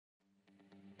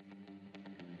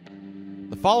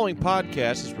following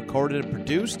podcast is recorded and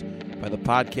produced by the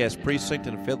Podcast Precinct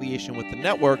in affiliation with the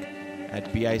network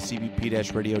at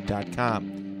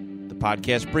bicbp-radio.com. The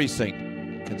Podcast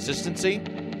Precinct. Consistency,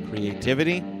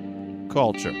 creativity,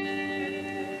 culture.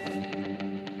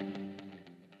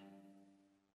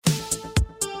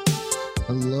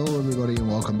 Hello, everybody, and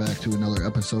welcome back to another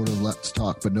episode of Let's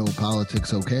Talk But No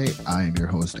Politics Okay. I am your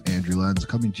host, Andrew Lenz,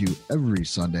 coming to you every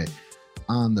Sunday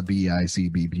on the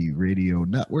BICBP Radio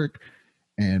Network.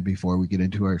 And before we get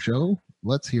into our show,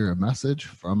 let's hear a message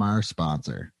from our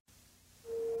sponsor.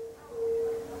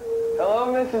 Hello,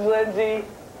 Mrs. Lindsay.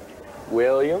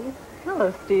 William?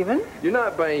 Hello, Stephen. You're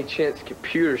not by any chance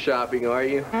computer shopping, are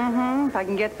you? Mm-hmm. If I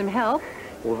can get some help.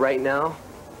 Well, right now,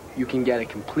 you can get a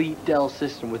complete Dell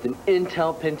system with an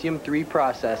Intel Pentium 3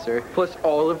 processor, plus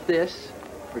all of this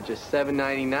for just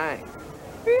 $7.99.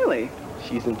 Really?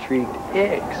 She's intrigued.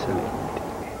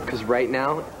 Excellent. Because right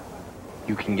now,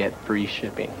 you can get free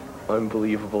shipping.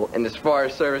 Unbelievable. And as far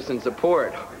as service and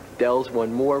support, Dell's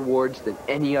won more awards than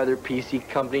any other PC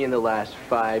company in the last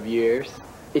 5 years.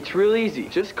 It's real easy.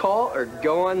 Just call or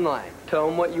go online. Tell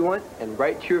them what you want, and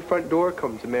right to your front door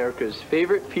comes America's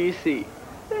favorite PC.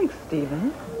 Thanks,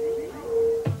 Stephen.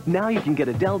 Now you can get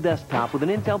a Dell desktop with an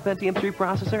Intel Pentium 3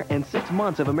 processor and 6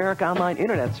 months of America Online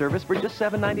Internet service for just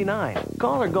 $7.99.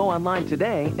 Call or go online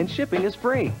today, and shipping is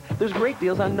free. There's great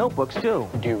deals on notebooks, too.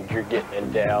 Dude, you're getting a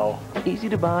Dell. Easy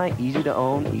to buy, easy to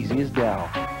own, easy as Dell.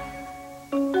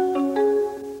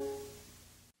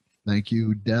 Thank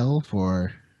you, Dell,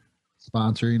 for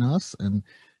sponsoring us and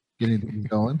getting things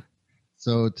going.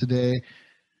 So today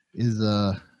is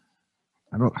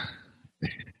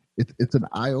it's an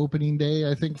eye-opening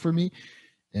day, I think, for me,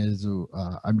 as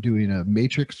I'm doing a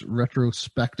Matrix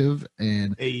retrospective,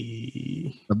 and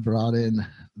I brought in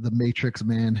the Matrix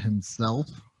man himself.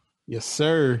 Yes,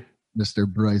 sir. Mr.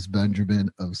 Bryce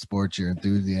Benjamin of Sports Your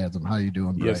Enthusiasm. How you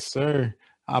doing, Bryce? Yes, sir.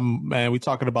 Man, we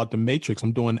talking about the Matrix.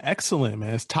 I'm doing excellent,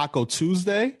 man. It's Taco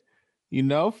Tuesday. You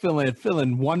know,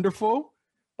 feeling wonderful.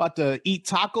 About to eat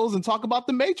tacos and talk about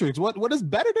the Matrix. What is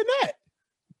better than that?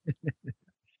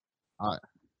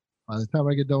 By the time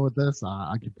I get done with this,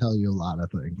 I can tell you a lot of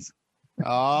things.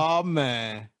 Oh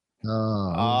man.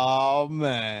 Oh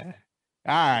man.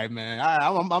 All right, man.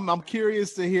 I'm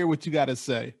curious to hear what you got to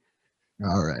say.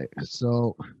 All right.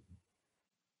 So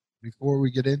before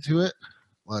we get into it,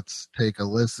 let's take a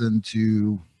listen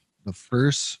to the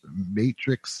first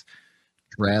Matrix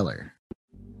trailer.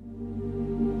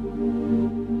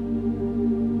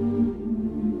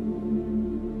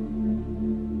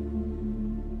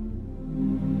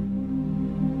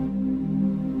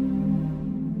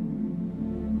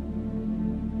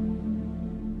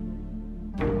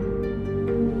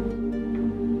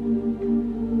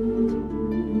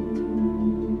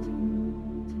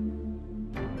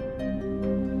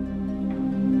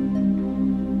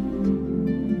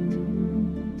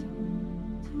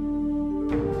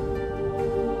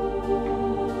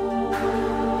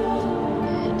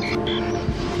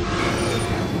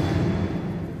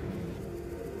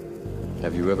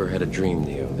 Have you ever had a dream,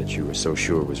 Neo, that you were so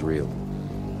sure was real?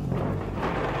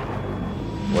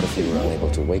 What if you were unable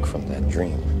to wake from that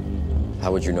dream?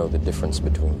 How would you know the difference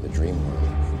between the dream world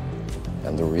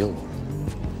and the real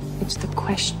world? It's the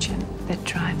question that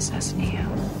drives us, Neo.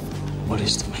 What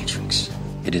is the Matrix?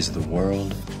 It is the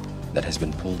world that has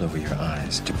been pulled over your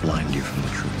eyes to blind you from the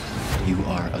truth. You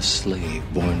are a slave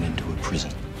born into a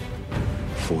prison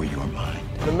for your mind.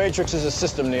 The Matrix is a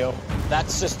system, Neo.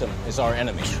 That system is our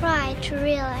enemy. Try to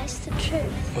realize the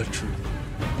truth. What truth?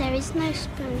 There is no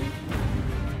spoon.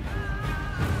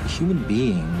 Human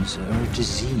beings are a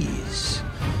disease,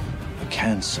 a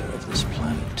cancer of this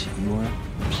planet. You are a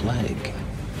plague,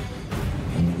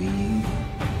 and we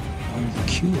are the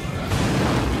cure.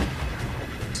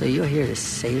 So you're here to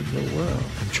save the world?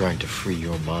 I'm trying to free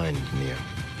your mind, Neo,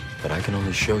 but I can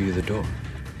only show you the door.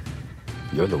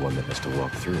 You're the one that has to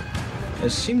walk through it. It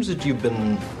seems that you've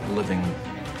been living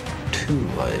two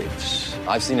lives.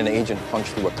 I've seen an agent punch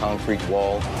through a concrete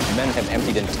wall. Men have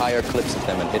emptied entire clips at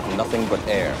them and hit nothing but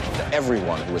air.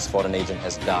 Everyone who has fought an agent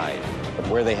has died. But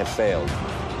where they have failed,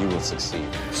 you will succeed.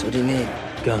 So what do you need?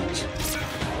 Guns.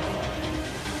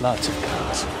 Lots of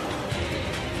guns.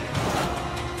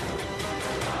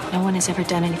 No one has ever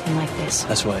done anything like this.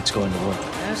 That's why it's going to work.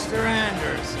 Mr.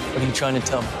 Anders. What are you trying to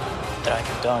tell me? That I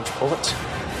can dodge bullets?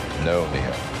 No,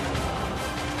 Neo.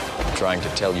 I'm trying to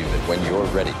tell you that when you're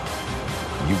ready,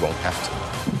 you won't have to.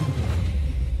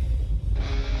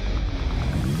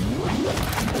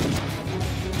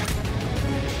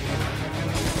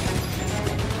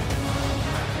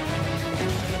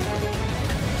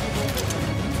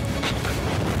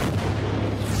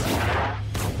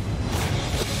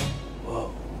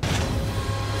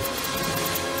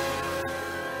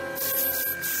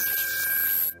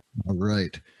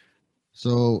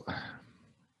 So,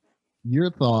 your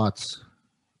thoughts?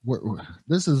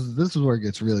 This is where it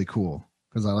gets really cool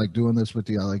because I like doing this with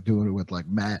you. I like doing it with like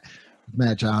Matt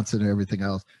Johnson and everything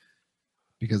else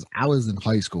because I was in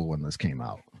high school when this came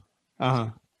out.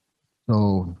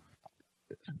 So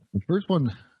the first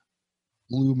one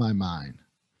blew my mind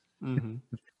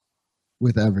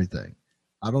with everything.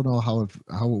 I don't know how it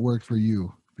worked for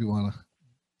you. If you want to.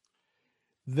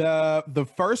 The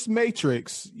first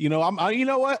Matrix, you know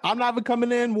what? I'm not even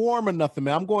coming in warm or nothing,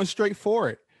 man. I'm going straight for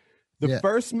it.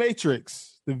 First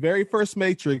Matrix, the very first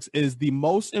Matrix, is the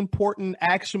most important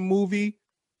action movie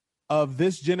of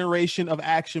this generation of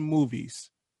action movies.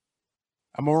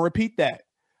 I'm gonna repeat that.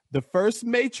 The first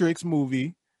Matrix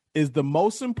movie is the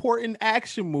most important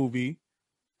action movie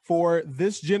for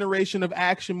this generation of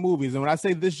action movies. And when I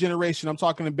say this generation, I'm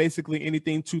talking to basically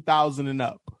anything 2000 and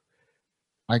up.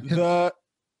 And the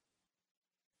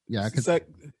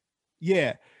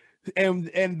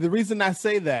reason I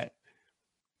say that,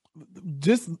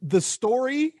 just the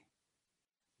story,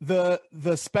 the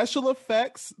special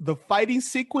effects, the fighting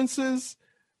sequences,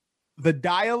 the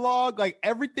dialogue, like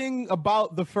everything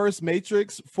about the first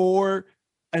Matrix for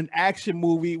an action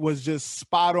movie was just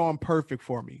spot on perfect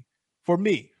for me. All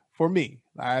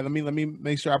right, let me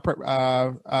make sure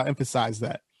I emphasize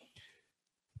that.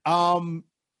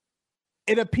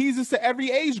 It appeases to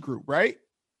every age group, right?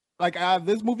 Like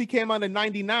this movie came out in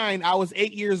 99. I was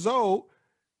 8 years old,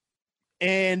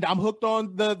 and I'm hooked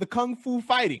on the kung fu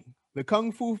fighting,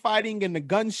 and the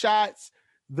gunshots,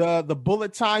 the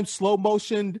bullet time, slow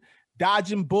motion,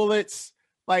 dodging bullets.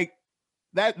 Like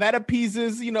that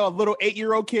appeases, a little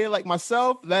 8-year-old kid like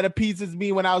myself. That appeases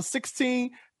me when I was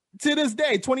 16. To this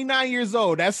day, 29 years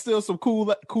old, that's still some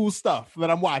cool stuff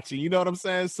that I'm watching. You know what I'm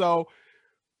saying? So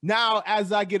now,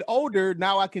 as I get older,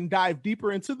 now I can dive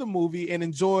deeper into the movie and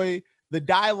enjoy the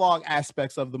dialogue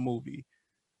aspects of the movie.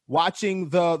 Watching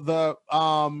the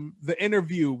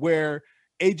interview where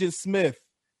Agent Smith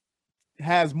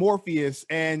has Morpheus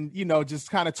and, just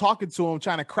kind of talking to him,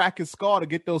 trying to crack his skull to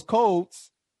get those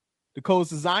codes, the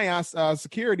codes to Zion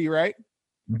security, right?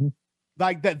 Mm-hmm.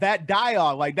 Like that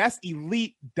dialogue, like that's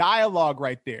elite dialogue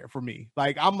right there for me.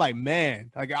 Like, I'm like,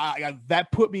 man, like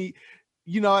that put me,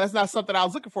 that's not something I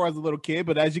was looking for as a little kid,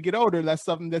 but as you get older, that's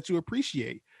something that you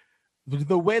appreciate.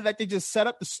 The way that they just set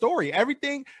up the story,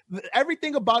 everything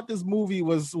about this movie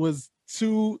was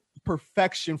to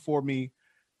perfection for me.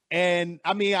 And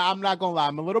I mean, I'm not gonna lie,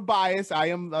 I'm a little biased. I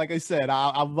am, like I said,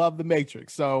 I love The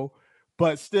Matrix. So,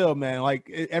 but still, man, like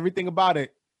everything about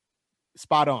it,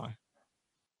 spot on.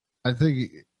 I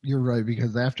think you're right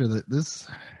because after this,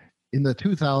 in the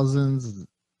 2000s,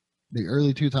 the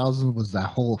early 2000s was that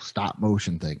whole stop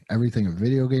motion thing. Everything in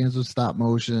video games was stop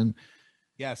motion.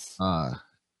 Yes.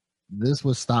 This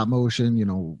was stop motion,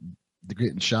 they're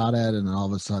getting shot at, and then all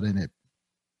of a sudden I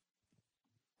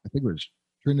think it was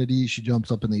Trinity, she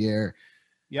jumps up in the air.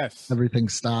 Yes. Everything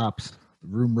stops, the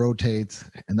room rotates,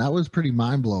 and that was pretty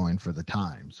mind-blowing for the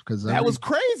times. Because that was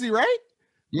crazy, right?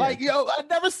 Yeah. Like, I've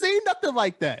never seen nothing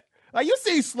like that. Like, you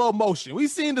see slow motion. We've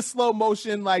seen the slow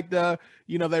motion, like they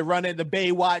run in the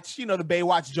Baywatch, the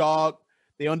Baywatch jog.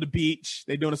 They on the beach.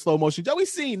 They doing a slow motion jog. We've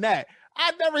seen that.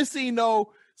 I've never seen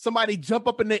somebody jump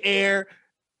up in the air,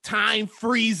 time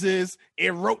freezes,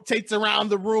 it rotates around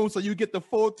the room so you get the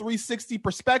full 360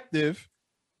 perspective.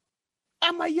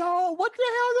 I'm like, yo, what the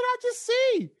hell did I just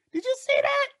see? Did you see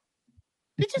that?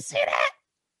 Did you see that?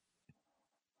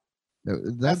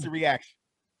 That's the reaction.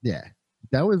 Yeah.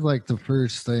 That was like the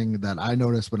first thing that I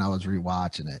noticed when I was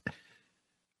rewatching it.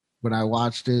 When I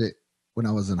watched it when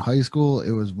I was in high school,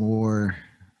 it was more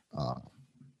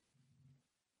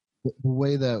the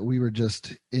way that we were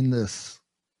just in this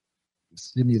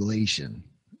simulation,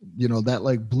 that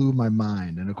like blew my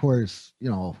mind. And of course,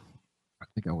 I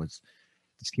think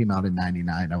this came out in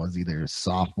 99. I was either a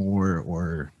sophomore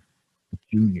or a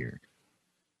junior,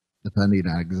 depending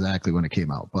on exactly when it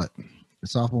came out, but a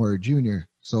sophomore or junior.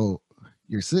 So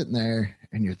you're sitting there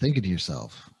and you're thinking to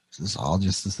yourself, is this all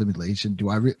just a simulation? Do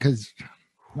I, because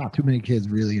not too many kids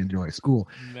really enjoy school.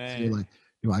 Man. So you're like,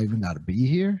 do I even got to be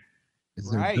here? Is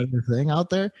there a better thing out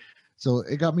there? So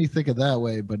it got me thinking that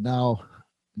way. But now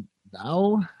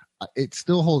it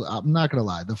still holds. I'm not going to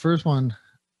lie. The first one,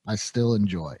 I still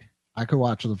enjoy. I could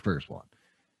watch the first one.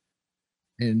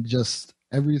 And just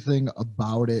everything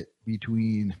about it,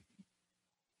 between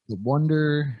the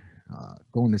wonder,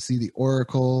 going to see the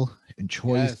Oracle, and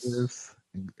choices,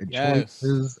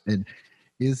 choices, and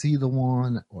is he the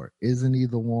one or isn't he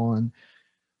the one?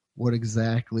 What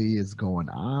exactly is going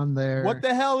on there? What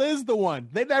the hell is the one?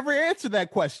 They never answer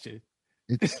that question.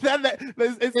 It's like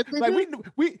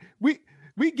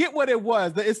we get what it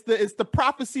was. It's the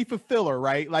prophecy fulfiller,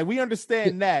 right? Like we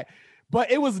understand that,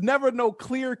 but it was never no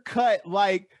clear cut.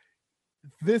 Like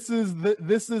this is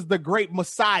the great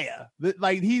Messiah.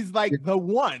 Like he's like the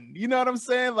one. You know what I'm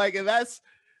saying? Like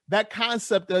that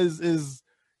concept is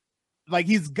like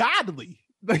he's godly.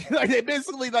 Like they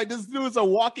basically like this dude is a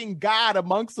walking God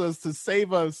amongst us to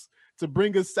save us, to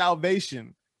bring us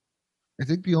salvation. I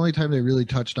think the only time they really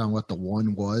touched on what the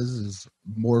one was is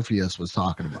Morpheus was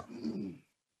talking about,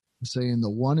 saying the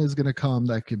one is going to come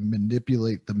that can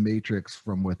manipulate the Matrix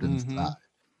from within inside.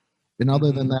 And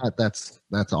other than that,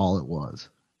 that's all it was.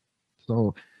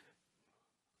 So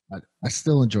I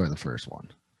still enjoy the first one.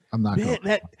 I'm not going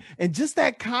that, and just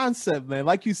that concept, man.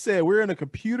 Like you said, we're in a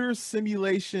computer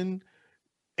simulation,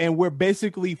 and we're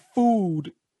basically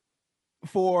food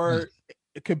for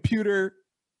computer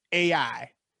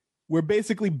AI. We're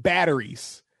basically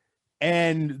batteries,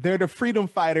 and they're the freedom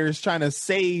fighters trying to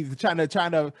save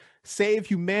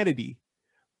humanity.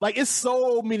 Like it's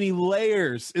so many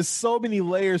layers. It's so many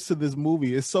layers to this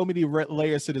movie. It's so many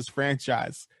layers to this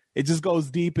franchise. It just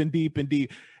goes deep and deep and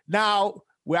deep. Now,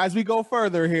 as we go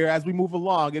further here, as we move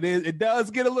along, it does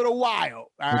get a little wild.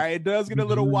 All right, it does get a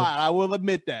little wild. I will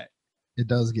admit that. It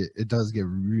does get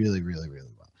really, really,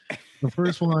 really wild. The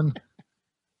first one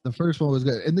was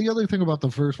good. And the other thing about the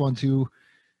first one too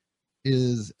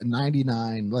is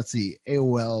 99. Let's see,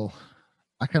 AOL.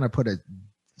 I kind of put a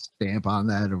stamp on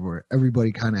that, where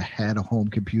everybody kind of had a home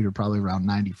computer probably around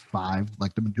 95,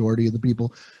 like the majority of the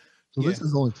people. So this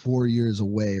is only 4 years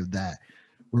away of that,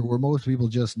 where most people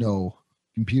just know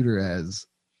computer as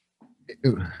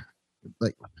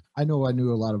like I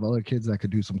knew a lot of other kids that could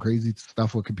do some crazy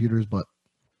stuff with computers, but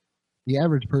the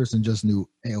average person just knew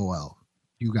AOL.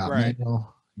 You got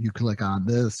mail, you click on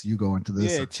this, you go into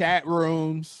this. Yeah, chat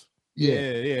rooms.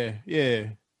 Yeah.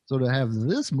 So to have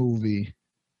this movie,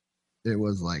 it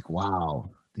was like, wow,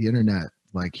 the internet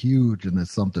like huge, and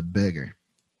there's something bigger.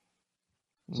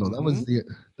 So that was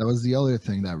the other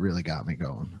thing that really got me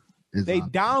going. They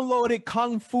downloaded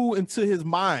Kung Fu into his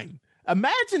mind.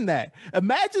 Imagine that.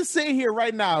 Imagine sitting here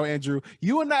right now, Andrew.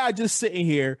 You and I are just sitting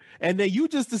here, and then you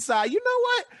just decide, you know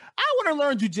what? I want to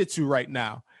learn jujitsu right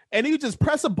now. And you just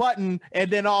press a button, and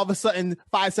then all of a sudden,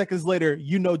 5 seconds later,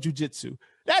 you know jujitsu.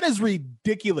 That is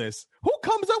ridiculous. Who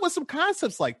comes up with some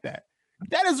concepts like that?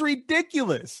 That is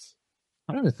ridiculous.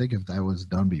 I'm trying to think if that was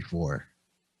done before.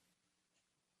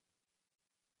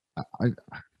 I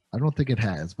don't think it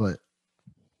has, but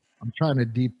I'm trying to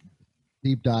deep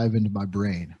dive into my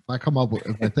brain.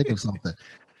 If I think of something,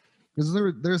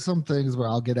 because there's some things where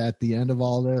I'll get at the end of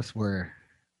all this where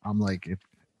I'm like, it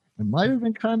might have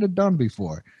been kind of done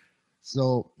before.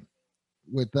 So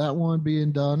with that one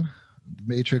being done,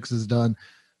 Matrix is done.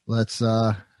 Let's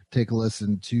take a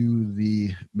listen to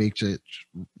the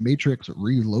Matrix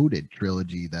Reloaded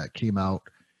trilogy that came out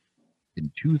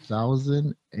in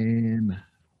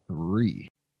 2003.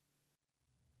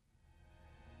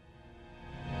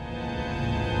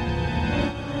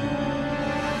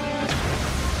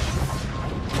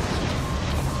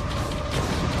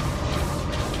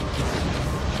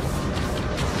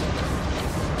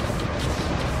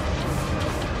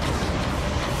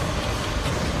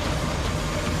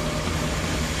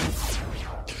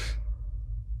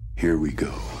 Here we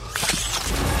go.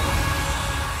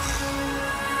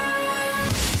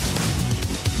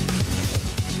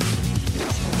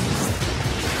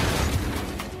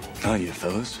 Hiya,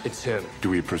 fellas. It's him.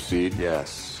 Do we proceed?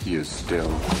 Yes. He is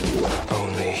still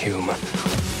only human.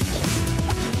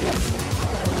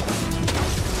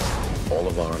 All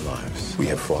of our lives, we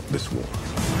have fought this war.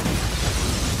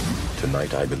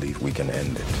 Tonight, I believe we can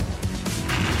end it.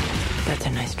 That's a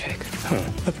nice trick.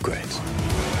 Upgrades.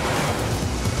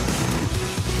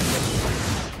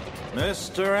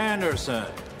 Mr. Anderson.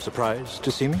 Surprised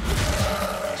to see me?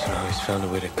 So now he's found a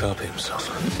way to copy himself.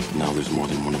 Now there's more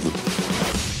than one of them.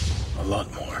 A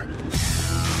lot more.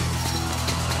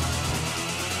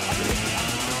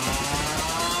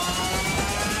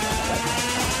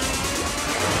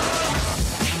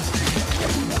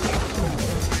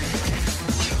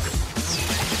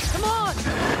 Come on!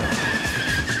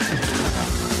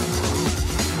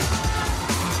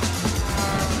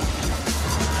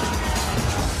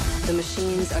 The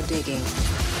machines are digging.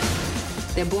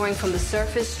 They're boring from the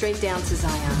surface straight down to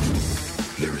Zion.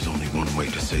 There is only one way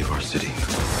to save our city.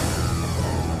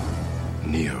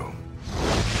 Neo.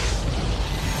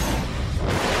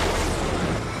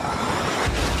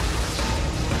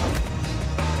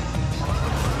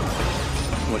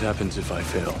 What happens if I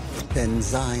fail? Then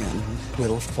Zion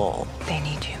will fall. They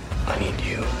need you. I need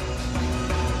you.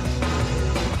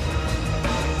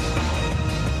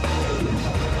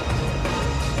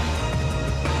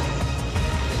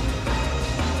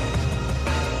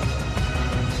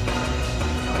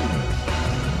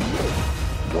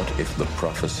 if the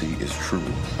prophecy is true?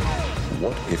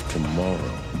 What if tomorrow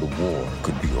the war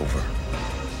could be over?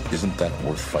 Isn't that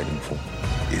worth fighting for?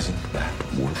 Isn't that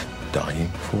worth dying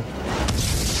for?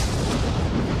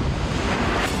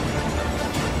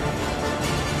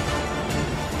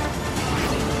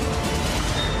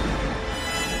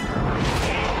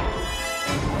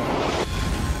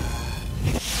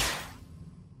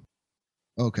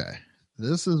 Okay,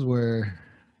 this is where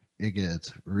it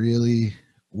gets really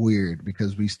weird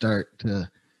because we start to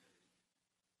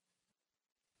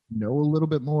know a little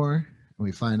bit more, and we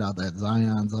find out that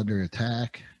Zion's under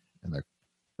attack, and the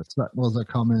Sentinels are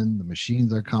coming, the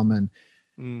machines are coming.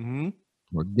 Mm-hmm.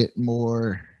 We're getting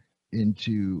more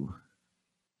into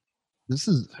this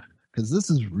one.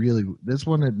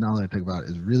 Now that I think about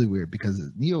it, is really weird because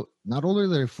Neo, not only are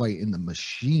they fighting the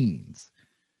machines,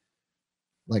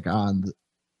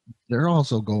 they're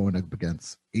also going up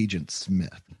against Agent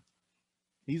Smith.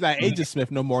 He's not Agent Smith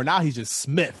no more. Now he's just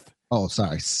Smith. Oh,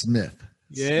 sorry, Smith.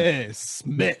 Yes,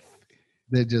 Smith.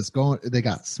 They're just going. They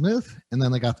got Smith, and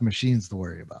then they got the machines to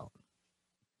worry about,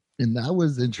 and that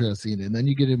was interesting. And then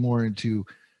you get more into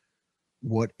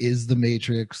what is the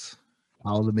Matrix,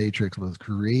 how the Matrix was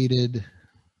created,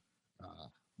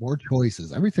 more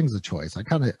choices. Everything's a choice. I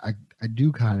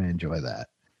do kind of enjoy that.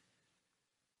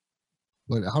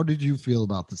 But how did you feel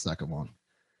about the second one?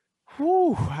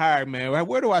 Whew, all right, man.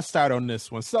 Where do I start on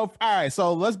this one? So, all right.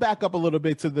 So let's back up a little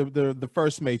bit to the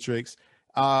first Matrix.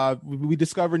 We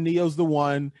discover Neo's the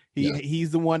one.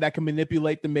 He's the one that can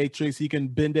manipulate the Matrix. He can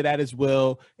bend it at his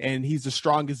will, and he's the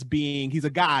strongest being. He's a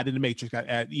god in the Matrix,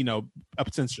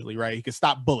 potentially, right? He can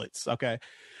stop bullets. Okay.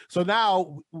 So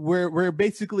now we're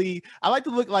basically, I like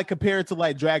to compare it to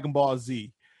like Dragon Ball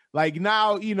Z. Like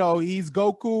now, he's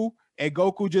Goku. And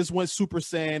Goku just went Super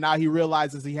Saiyan. Now he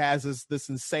realizes he has this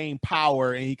insane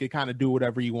power and he can kind of do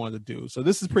whatever he wanted to do. So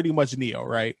this is pretty much Neo,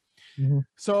 right? Mm-hmm.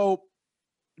 So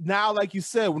now, like you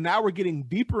said, now we're getting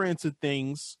deeper into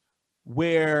things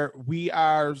where we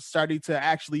are starting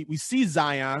to we see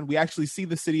Zion. We actually see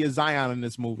the city of Zion in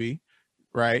this movie,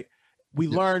 right? We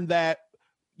learned that,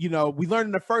 we learned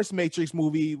in the first Matrix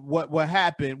movie what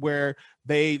happened, where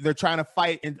they're trying to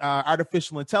fight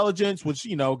artificial intelligence, which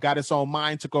got its own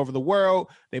mind, took over the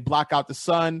world. They block out the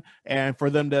sun, and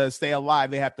for them to stay alive,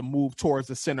 they have to move towards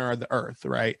the center of the earth,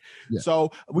 right? Yeah.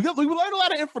 So we learned a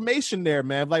lot of information there,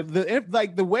 man. Like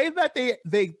the way that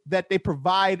they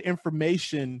provide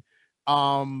information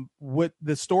with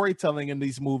the storytelling in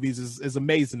these movies is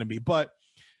amazing to me, but.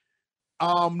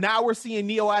 Now we're seeing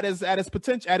Neo at his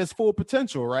potential, at his full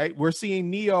potential, right? We're seeing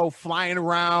Neo flying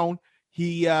around.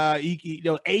 He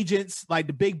agents, like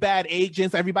the big bad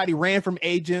agents. Everybody ran from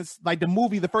agents. Like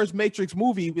the first Matrix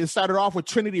movie, it started off with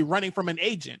Trinity running from an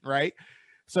agent, right?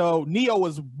 So Neo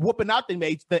was whooping out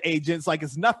the agents like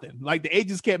it's nothing. Like the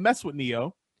agents can't mess with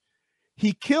Neo.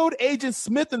 He killed Agent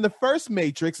Smith in the first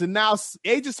Matrix, and now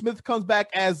Agent Smith comes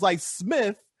back as like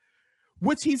Smith,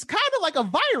 which he's kind of like a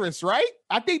virus, right?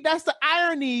 I think that's the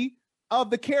irony of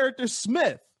the character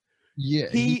Smith. Yeah.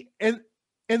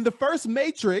 In the first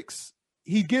Matrix,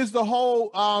 he gives the whole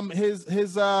his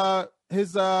what's the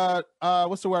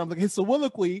word I'm looking, his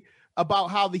soliloquy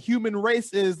about how the human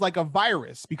race is like a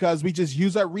virus because we just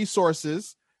use up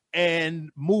resources and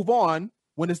move on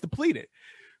when it's depleted.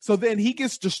 So then he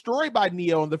gets destroyed by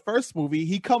Neo in the first movie.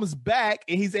 He comes back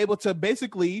and he's able to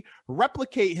basically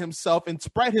replicate himself and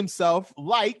spread himself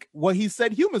like what he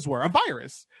said humans were, a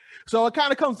virus. So it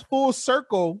kind of comes full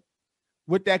circle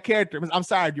with that character. I'm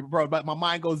sorry, bro, but my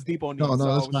mind goes deep on Neo. No,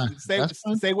 so that's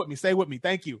fine. Stay with me.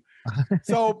 Thank you.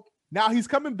 So now he's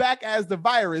coming back as the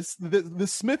virus, the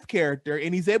Smith character,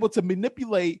 and he's able to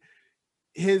manipulate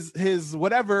his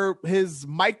micro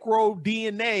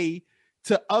DNA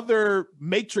to other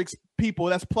Matrix people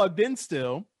that's plugged in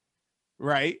still,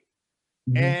 right?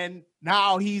 Mm-hmm. And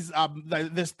now he's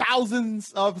there's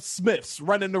thousands of Smiths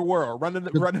running the world, running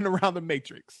around the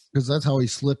Matrix. Because that's how he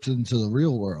slipped into the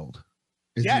real world.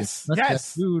 Yes.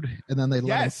 Dude, and then they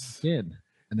let him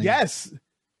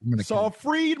in. So a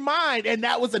freed mind, and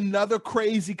that was another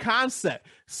crazy concept.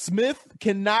 Smith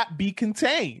cannot be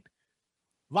contained.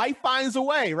 Life finds a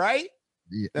way, right?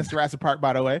 Yeah. That's Jurassic Park,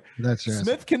 by the way. That's Jurassic.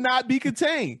 Smith cannot be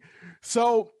contained.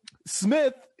 So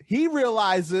Smith, he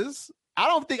realizes,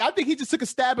 I think he just took a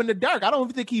stab in the dark. I don't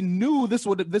think he knew this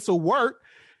will work.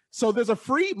 So there's a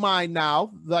freed mind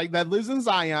now, like that lives in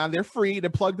Zion. They're free. They're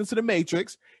plugged into the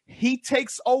Matrix. He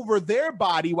takes over their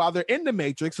body while they're in the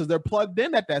Matrix because they're plugged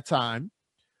in at that time.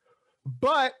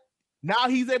 But now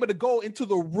he's able to go into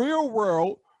the real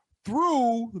world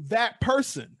through that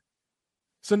person.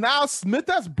 So now Smith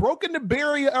has broken the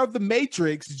barrier of the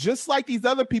Matrix, just like these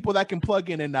other people that can plug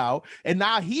in and out. And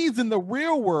now he's in the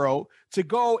real world to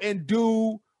go and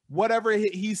do whatever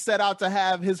he set out to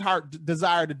have his heart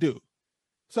desire to do.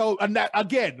 So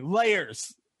again,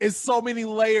 layers. It's so many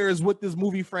layers with this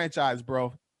movie franchise,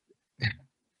 bro.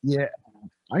 Yeah.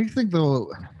 I think,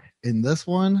 though, in this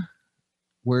one,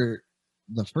 where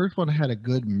the first one had a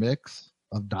good mix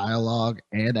of dialogue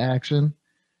and action,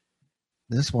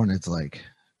 this one, it's like,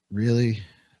 really,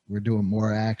 we're doing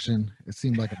more action. It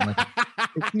seemed like a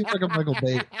Michael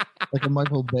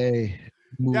Bay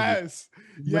movie.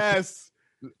 Yes.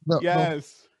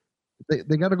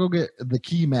 They got to go get the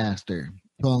key master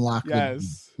to unlock.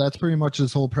 That's pretty much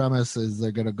this whole premise. Is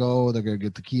they're gonna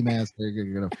get the key master.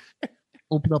 They're gonna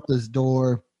open up this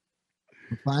door,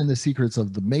 find the secrets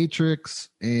of the Matrix,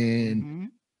 and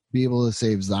be able to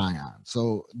save Zion.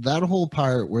 So that whole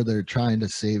part where they're trying to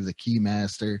save the key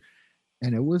master,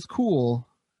 and it was cool.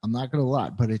 I'm not gonna lie,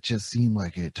 but it just seemed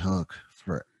like it took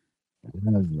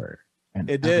forever. And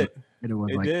it did. And it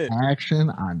was action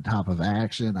on top of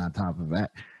action on top of that.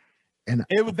 And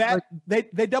it was that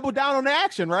they doubled down on the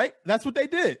action, right? That's what they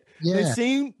did. Yeah.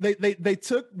 They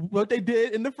took what they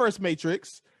did in the first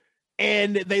Matrix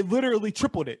and they literally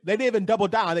tripled it. They didn't even double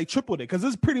down, they tripled it because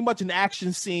it's pretty much an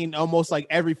action scene almost like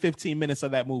every 15 minutes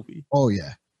of that movie. Oh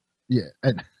yeah. Yeah.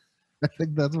 And I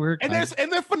think that's where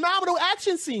they're phenomenal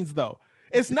action scenes though.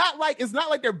 It's not like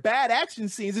they're bad action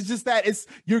scenes. It's just that it's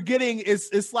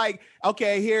like,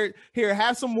 okay, here,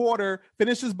 have some water,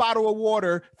 finish this bottle of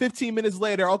water. 15 minutes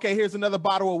later, okay, here's another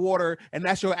bottle of water, and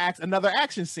that's your another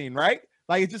action scene, right?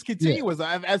 Like it just continues.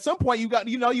 Yeah. At some point, you want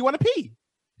to pee.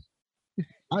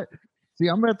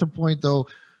 I'm at the point though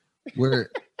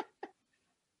where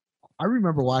I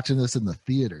remember watching this in the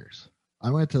theaters. I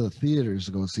went to the theaters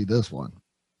to go see this one,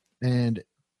 and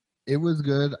it was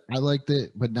good. I liked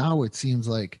it, but now it seems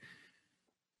like,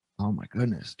 oh my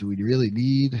goodness, do we really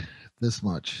need this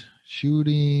much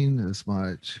shooting, this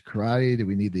much karate? Do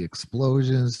we need the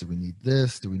explosions? Do we need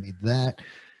this? Do we need that?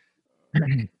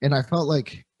 And I felt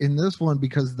like in this one,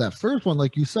 because that first one,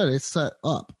 like you said, it set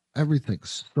up everything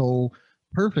so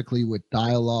perfectly with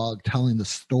dialogue, telling the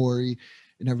story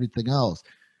and everything else.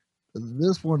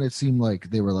 This one, it seemed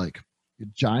like they were like a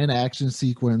giant action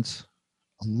sequence,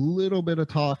 a little bit of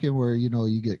talking where,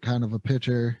 you get kind of a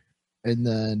picture, and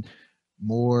then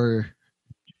more,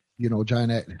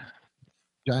 giant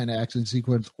action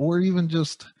sequence, or even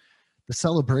just the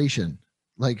celebration.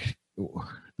 Like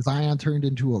Zion turned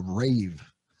into a rave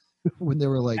when they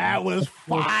were like, that was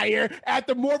fire at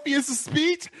the Morpheus'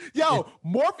 speech. Yo,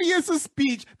 Morpheus'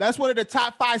 speech. That's one of the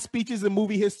top 5 speeches in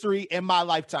movie history in my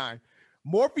lifetime.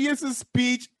 Morpheus'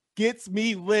 speech gets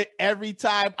me lit every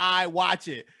time I watch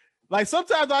it. Like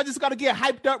sometimes I just got to get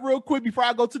hyped up real quick before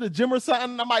I go to the gym or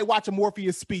something. I might watch a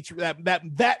Morpheus speech,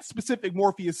 that specific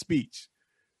Morpheus speech.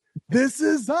 This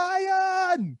is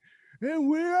Zion, and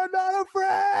we're not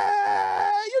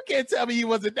afraid. You can't tell me he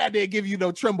wasn't that didn't give you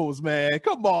no trembles, man.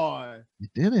 Come on. It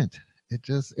didn't. It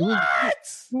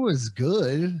was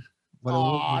good.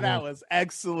 But that was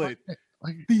excellent.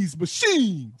 Like these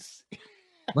machines.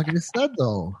 Like I said,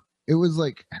 though, it was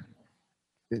like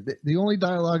the only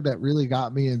dialogue that really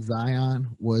got me in Zion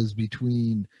was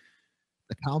between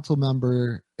the council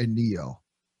member and Neo.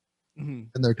 Mm-hmm.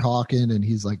 And they're talking, and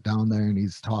he's like down there and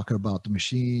he's talking about the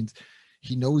machines.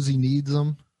 He knows he needs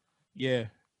them. Yeah.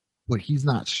 But he's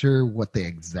not sure what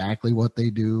they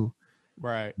do.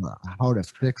 Right. How to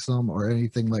fix them or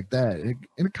anything like that.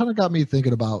 It kind of got me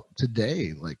thinking about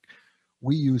today. Like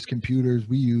we use computers,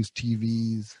 we use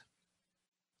TVs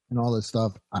and all this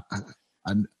stuff.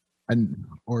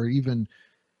 Or even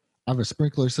I have a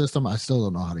sprinkler system. I still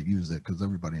don't know how to use it because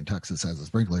everybody in Texas has a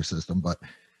sprinkler system, but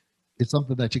it's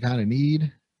something that you kind of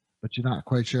need, but you're not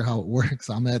quite sure how it works.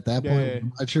 I'm at that point.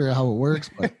 I'm not sure how it works,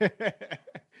 but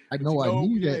I know I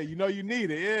need it. You know you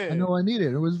need it. Yeah. I know I need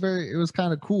it. It was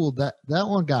kind of cool. That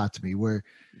one got to me where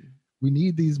we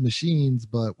need these machines,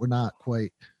 but we're not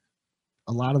quite,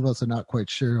 a lot of us are not quite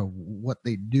sure of what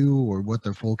they do or what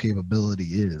their full capability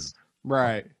is.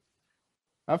 Right.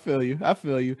 I feel you.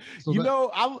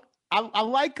 So I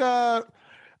like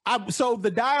so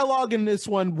the dialogue in this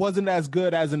one wasn't as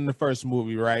good as in the first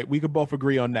movie, right? We could both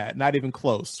agree on that. Not even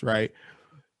close, right?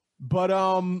 But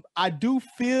I do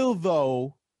feel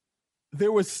though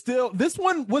there was still, this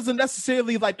one wasn't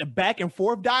necessarily like the back and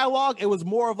forth dialogue. It was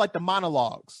more of like the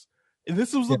monologues. And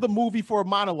this was the movie for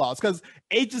monologues because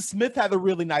Agent Smith had a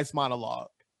really nice monologue.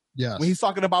 Yeah. When he's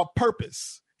talking about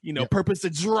purpose. purpose to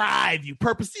drive you,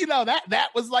 purpose, that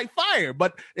was like fire.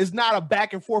 But it's not a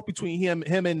back and forth between him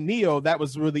and Neo that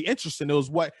was really interesting. It was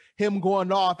what him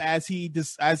going off as he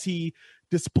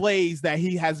displays that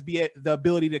he has the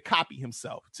ability to copy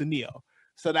himself to Neo.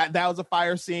 So that was a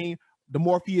fire scene. The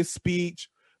Morpheus speech,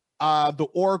 the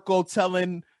Oracle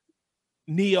telling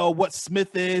Neo what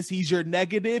Smith is. He's your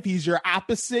negative, he's your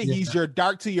opposite, he's your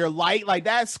dark to your light. Like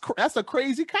that's a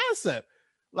crazy concept.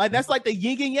 Like that's like the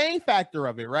yin and yang factor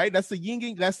of it, right? That's the yin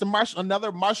and that's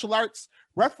another martial arts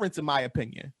reference, in my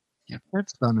opinion. Yeah,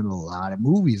 that's done in a lot of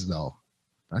movies, though.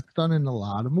 That's done in a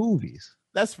lot of movies.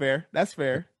 That's fair. That's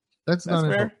fair. It's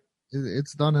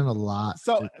done in a lot.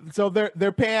 So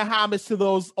they're paying homage to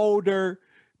those older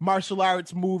martial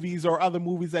arts movies or other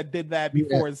movies that did that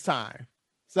before its time.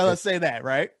 So let's say that,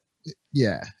 right?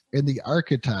 Yeah. And the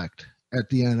architect at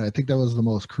the end, I think that was the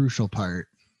most crucial part.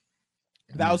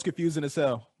 That was confusing as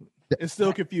hell. It's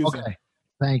still confusing. Okay.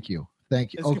 Thank you.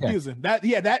 It's confusing.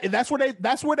 That's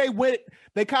where they went.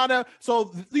 They kind of,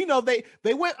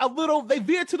 they went a little, they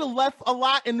veered to the left a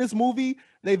lot in this movie.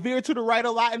 They veered to the right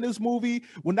a lot in this movie.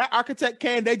 When that architect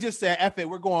came, they just said, F it,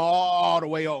 we're going all the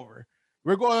way over.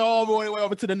 We're going all the way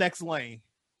over to the next lane.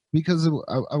 Because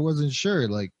I wasn't sure,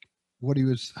 like, what he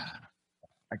was,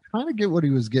 I kind of get what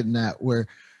he was getting at, where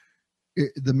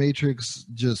the Matrix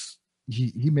just,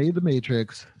 he made the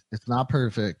Matrix. It's not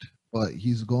perfect, but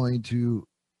he's going to,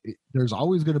 there's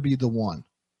always going to be the one.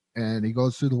 And he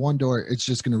goes through the one door, it's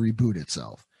just going to reboot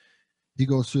itself. He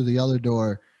goes through the other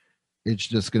door, it's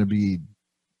just going to be,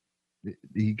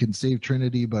 he can save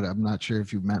Trinity, but I'm not sure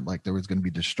if you meant like there was going to be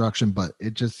destruction, but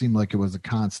it just seemed like it was a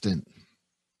constant,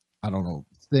 I don't know,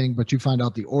 thing. But you find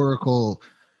out the Oracle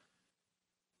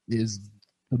is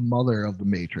the mother of the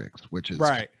Matrix, which is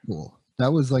cool.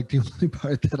 That was like the only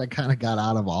part that I kind of got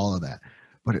out of all of that,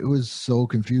 but it was so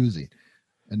confusing.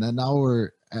 And then now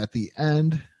we're at the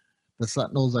end, the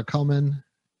Sentinels are coming,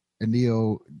 and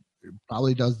Neo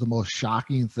probably does the most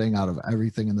shocking thing out of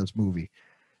everything in this movie.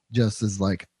 Just as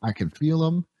like, I can feel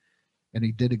him, and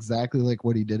he did exactly like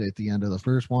what he did at the end of the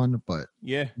first one, but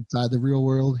inside the real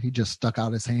world, he just stuck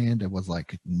out his hand and was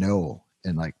like, no,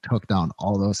 and like took down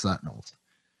all those Sentinels.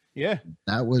 Yeah.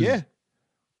 That was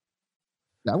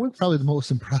probably the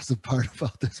most impressive part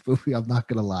about this movie. I'm not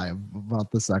going to lie about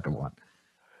the second one.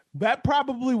 That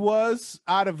probably was,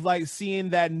 out of like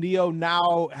seeing that Neo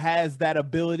now has that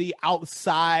ability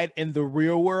outside in the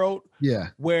real world. Yeah.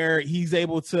 Where he's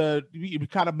able to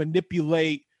kind of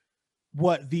manipulate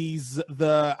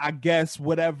I guess,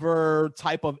 whatever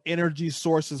type of energy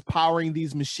sources powering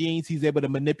these machines. He's able to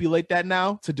manipulate that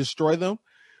now to destroy them.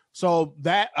 So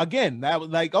that, again, that was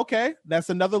like, okay, that's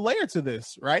another layer to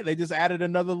this, right? They just added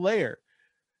another layer.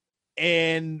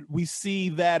 And we see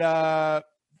that,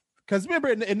 because remember,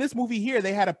 in this movie here,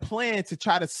 they had a plan to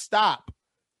try to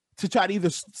either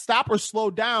stop or slow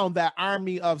down that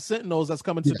army of Sentinels that's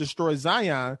coming to destroy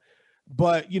Zion.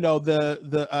 But,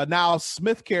 the now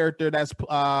Smith character, that's,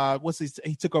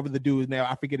 he took over the dude now,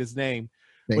 I forget his name.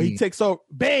 Bane. Where he takes over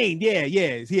Bane.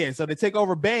 Yeah. So they take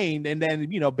over Bane, and then,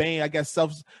 Bane, I guess,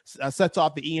 sets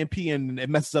off the EMP and it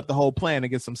messes up the whole plan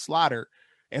and gets him slaughtered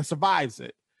and survives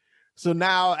it. So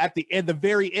now at the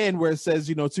very end, where it says,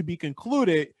 to be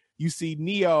concluded, you see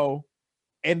Neo,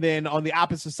 and then on the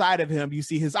opposite side of him, you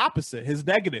see his opposite, his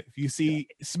negative. You see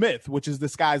Smith, which is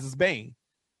disguised as Bane.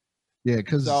 Yeah,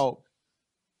 because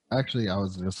actually, I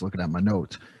was just looking at my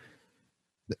notes.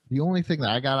 The only thing that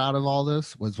I got out of all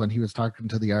this was when he was talking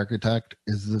to the architect,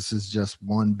 this is just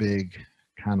one big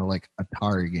kind of like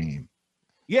Atari game.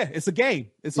 Yeah, it's a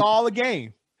game. It's all a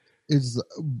game.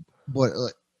 But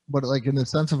like in the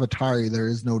sense of Atari, there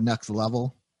is no next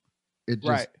level.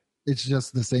 It's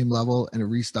just the same level, and it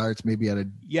restarts maybe at a...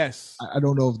 Yes. I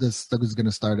don't know if this is going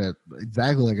to start at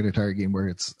exactly like an Atari game where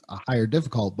it's a higher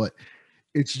difficult, but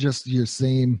it's just your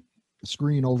same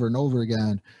screen over and over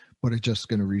again, but it's just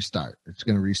going to restart. It's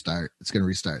going to restart. It's going to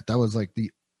restart. That was like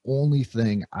the only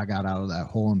thing I got out of that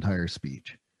whole entire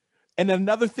speech. And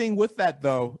another thing with that,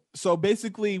 though, so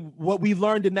basically what we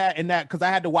learned in that, because I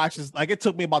had to watch this, like it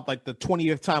took me about like the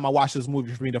 20th time I watched this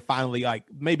movie for me to finally, like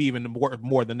maybe even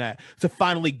more than that, to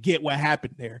finally get what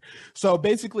happened there. So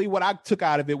basically what I took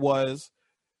out of it was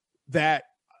that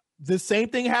the same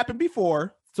thing happened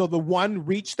before. So the one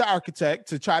reached the architect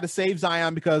to try to save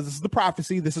Zion because this is the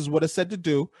prophecy. This is what it's said to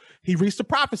do. He reached the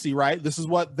prophecy, right? This is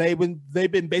what they've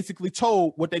been basically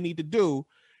told what they need to do.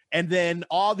 And then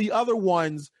all the other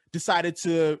ones decided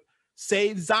to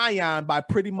save Zion by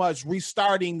pretty much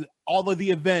restarting all of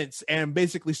the events and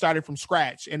basically started from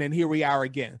scratch. And then here we are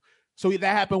again. So that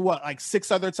happened, like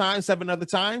 7 other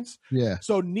times? Yeah.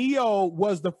 So Neo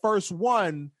was the first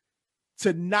one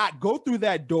to not go through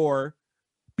that door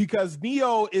because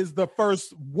Neo is the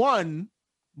first one,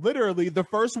 literally the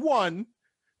first one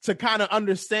to kind of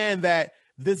understand that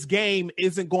this game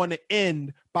isn't going to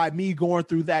end by me going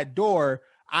through that door.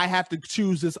 I have to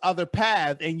choose this other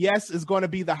path. And yes, it's going to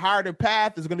be the harder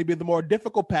path. It's going to be the more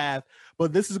difficult path,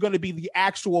 but this is going to be the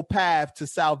actual path to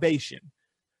salvation.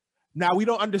 Now, we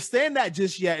don't understand that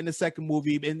just yet in the second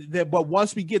movie. But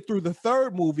once we get through the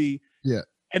third movie,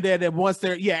 and then once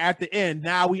they're, at the end,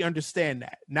 now we understand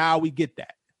that. Now we get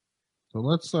that. So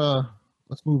let's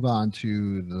move on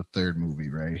to the third movie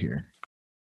right here.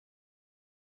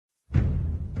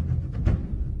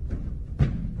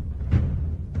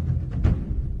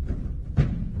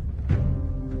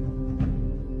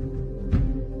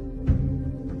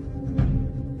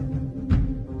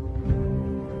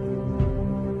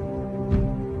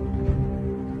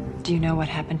 Do you know what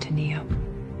happened to Neo?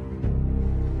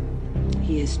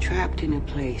 He is trapped in a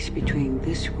place between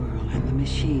this world and the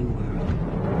machine world.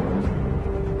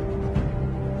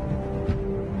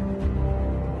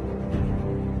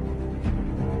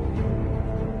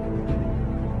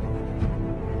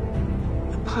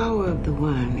 The power of the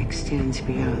One extends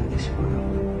beyond this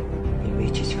world. It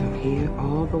reaches from here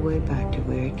all the way back to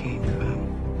where it came from.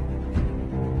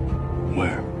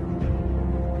 Where?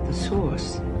 The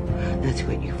source. That's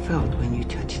what you felt when you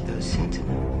touched those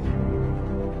sentinels.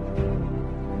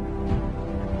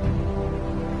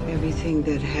 Everything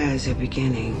that has a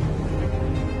beginning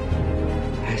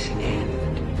has an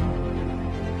end.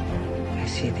 I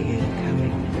see the end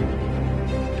coming.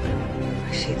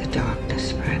 I see the darkness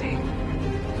spreading.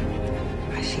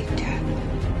 I see death.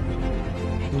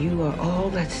 And you are all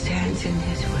that stands in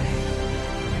his way.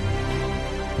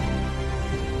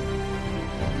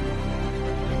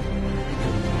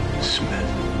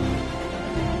 Smith.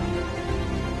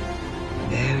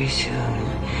 Very soon,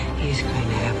 he's going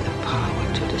to have the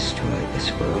power to destroy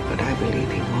this world, but I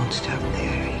believe he won't stop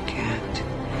there. He can't.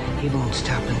 He won't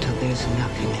stop until there's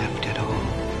nothing left at all.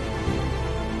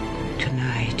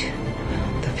 Tonight,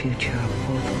 the future of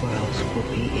both worlds will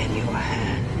be in your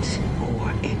hands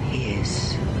or in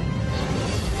his.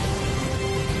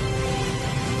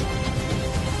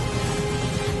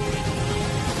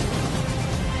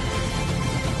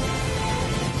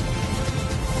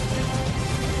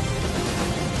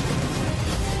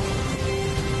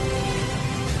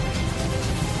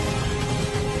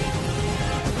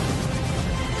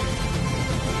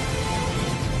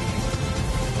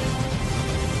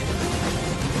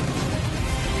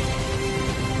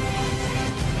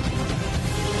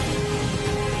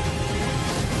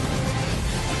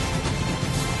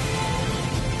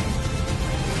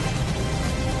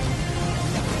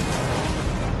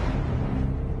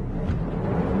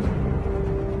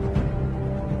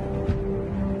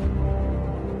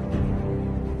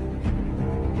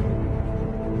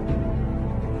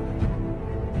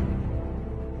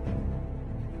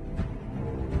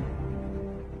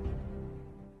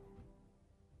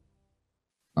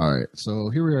 All right, so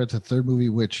here we are at the third movie,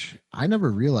 which I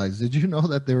never realized. Did you know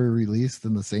that they were released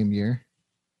in the same year?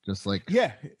 Just like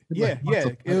yeah.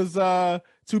 It was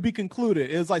to be concluded.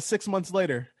 It was like 6 months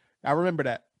later. I remember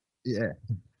that. Yeah.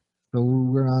 So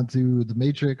we're on to The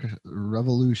Matrix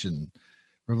Revolutions.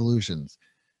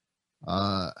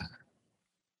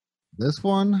 This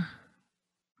one,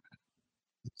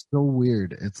 it's so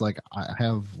weird. It's like I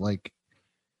have like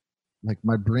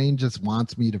my brain just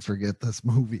wants me to forget this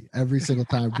movie every single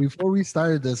time. Before we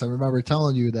started this, I remember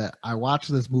telling you that I watch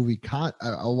this movie.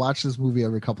 I'll watch this movie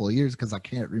every couple of years because I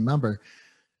can't remember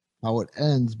how it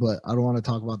ends. But I don't want to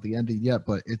talk about the ending yet.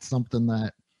 But it's something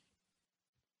that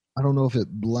I don't know if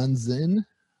it blends in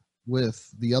with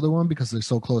the other one because they're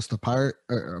so close apart,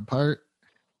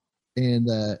 and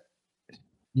that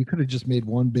you could have just made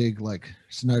one big like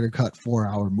Snyder Cut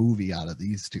 4-hour movie out of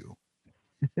these two,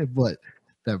 but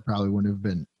that probably wouldn't have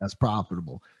been as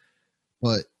profitable.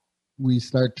 But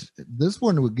this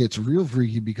one gets real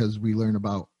freaky because we learn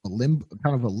about kind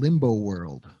of a limbo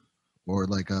world or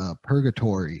like a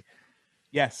purgatory.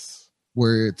 Yes.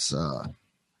 Where it's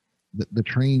the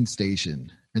train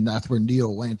station, and that's where Neo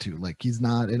went to. Like, he's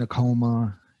not in a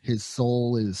coma. His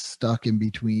soul is stuck in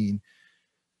between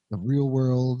the real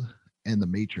world and the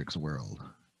Matrix world.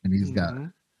 And he's got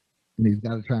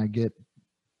to try and get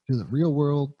to the real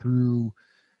world through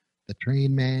the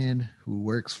train man who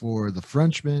works for the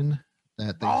Frenchman. We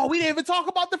didn't even talk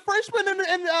about the Frenchman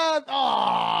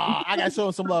I gotta show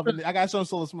him some love.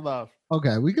 Some love.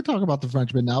 Okay, we could talk about the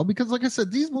Frenchman now because, like I said,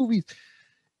 these movies,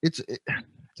 it's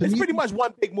pretty much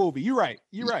one big movie. You're right.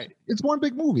 It's one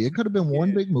big movie. It could have been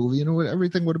one big movie, and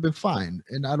everything would have been fine.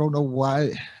 And I don't know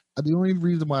why. the only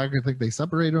reason why I could think they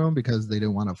separated them because they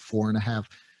didn't want a 4.5,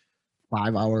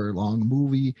 5 hour long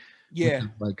movie. Yeah.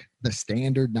 Like the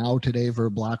standard now today for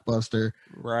a blockbuster.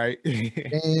 Right.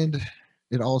 And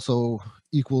it also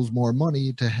equals more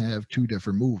money to have 2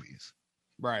 different movies.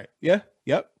 Right. Yeah.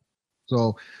 Yep.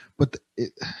 So, but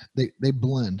they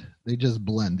blend. They just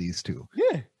blend these two.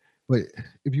 Yeah. But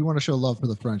if you want to show love for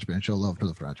the Frenchman, show love for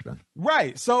the Frenchman.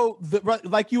 Right. So,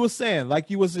 like you were saying, like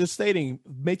you was just stating,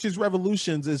 Matrix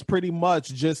Revolutions is pretty much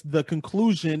just the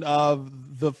conclusion of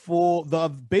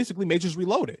basically Matrix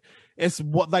Reloaded. It's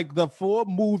what like the full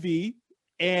movie,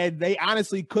 and they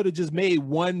honestly could have just made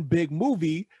one big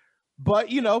movie, but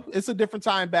you know, it's a different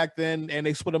time back then, and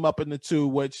they split them up into 2,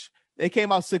 which they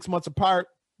came out 6 months apart,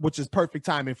 which is perfect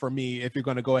timing for me if you're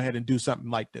going to go ahead and do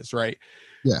something like this, right?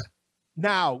 Yeah.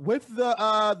 Now, with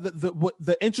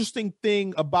the interesting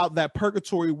thing about that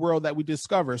purgatory world that we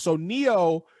discover, so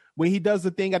Neo, when he does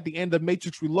the thing at the end of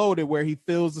Matrix Reloaded where he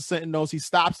fills the Sentinels, he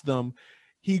stops them,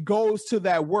 he goes to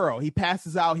that world. He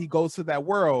passes out, he goes to that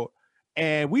world,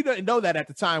 and we didn't know that at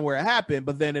the time where it happened.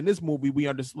 But then in this movie, we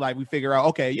figure out,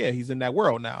 okay, yeah, he's in that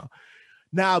world now.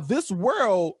 Now, this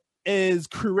world is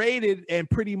created and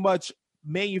pretty much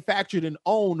manufactured and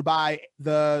owned by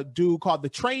the dude called the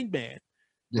Train Man,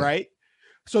 right?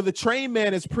 So the Train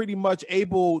Man is pretty much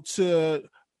able to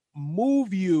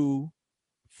move you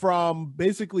from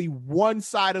basically one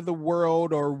side of the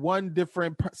world or one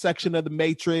different section of the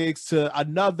Matrix to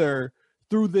another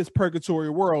through this purgatory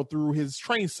world through his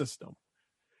train system.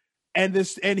 And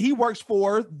he works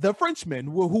for the Frenchman,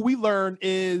 who we learn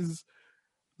is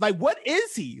like, what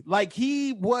is he? Like,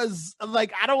 he was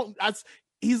like,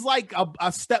 he's like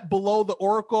a step below the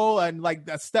Oracle and like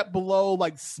a step below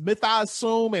like Smith, I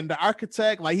assume, and the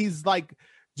Architect. Like, he's like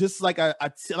just like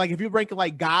like if you're ranking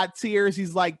like God tiers,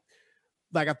 he's like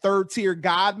a 3rd tier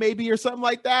God maybe or something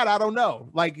like that. I don't know.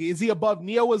 Like, is he above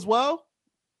Neo as well?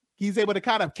 He's able to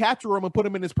kind of capture him and put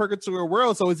him in his purgatory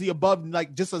world. So is he above,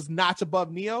 like just a notch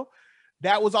above Neo?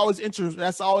 That was always interesting.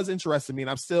 That's always interested me, and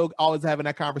I'm still always having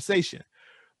that conversation.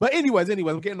 But anyways,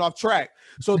 we're getting off track.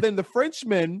 So then the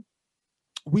Frenchman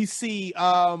we see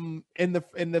in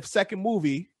the second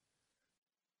movie,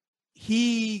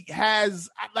 he has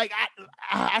like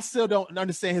I still don't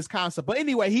understand his concept. But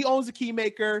anyway, he owns a key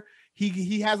maker.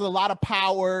 He has a lot of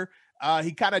power.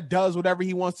 He kind of does whatever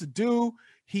he wants to do.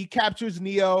 He captures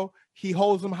Neo. He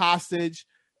holds him hostage.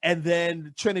 And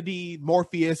then Trinity,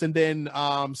 Morpheus, and then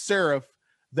Seraph,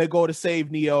 they go to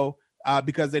save Neo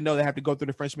because they know they have to go through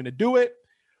the Frenchman to do it.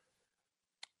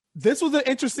 This was an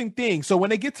interesting thing. So when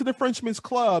they get to the Frenchman's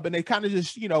club and they kind of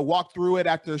just, walk through it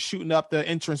after shooting up the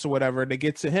entrance or whatever, they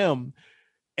get to him.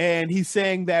 And he's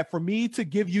saying that for me to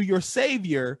give you your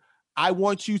savior, I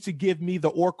want you to give me the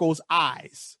Oracle's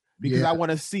eyes. Because I want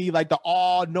to see like the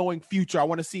all-knowing future. I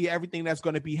want to see everything that's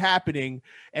going to be happening.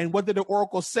 And what did the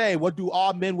Oracle say? What do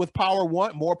all men with power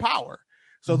want? More power.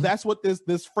 So that's what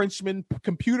this Frenchman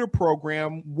computer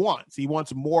program wants. He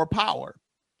wants more power.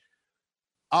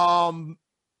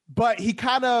 But he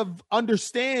kind of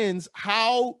understands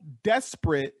how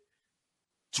desperate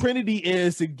Trinity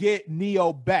is to get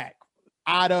Neo back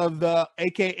out of the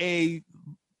AKA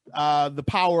the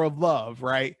power of love,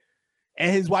 right?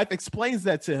 And his wife explains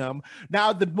that to him.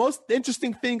 Now, the most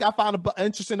interesting thing I found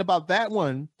interesting about that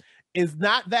one is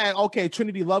not that, okay,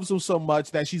 Trinity loves him so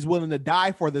much that she's willing to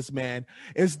die for this man.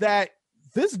 Is that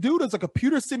this dude is a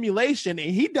computer simulation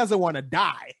and he doesn't want to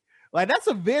die. Like, that's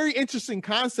a very interesting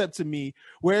concept to me,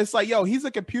 where it's like, yo, he's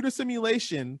a computer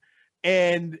simulation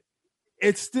and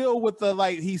it's still with the,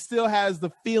 like, he still has the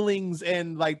feelings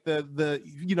and like the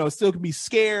still can be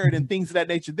scared and things of that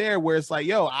nature there, where it's like,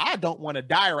 yo, I don't want to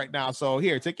die right now. So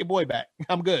here, take your boy back.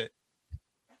 I'm good.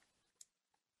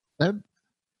 That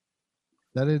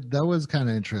was kind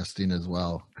of interesting as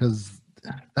well, because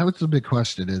that was the big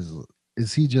question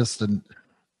is he just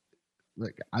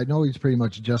I know he's pretty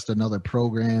much just another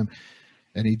program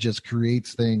and he just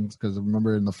creates things, because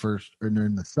remember in the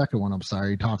second one,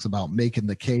 he talks about making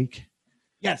the cake.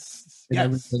 Yes. And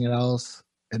everything else.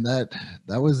 And that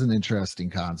was an interesting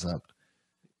concept.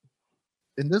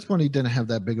 In this one, he didn't have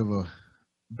that big of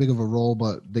a role,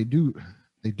 but they do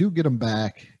get him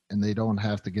back, and they don't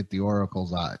have to get the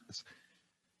Oracle's eyes.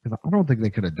 Because I don't think they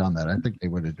could have done that. I think they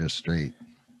would have just straight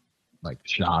like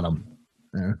shot him.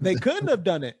 They couldn't have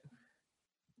done it.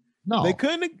 No, they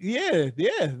couldn't. Yeah.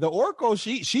 The Oracle,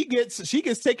 she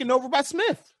gets taken over by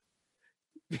Smith.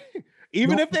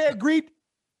 Even if they agreed.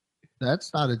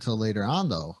 That's not until later on,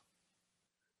 though.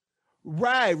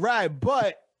 Right.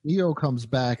 But Neo comes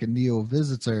back and Neo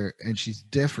visits her, and she's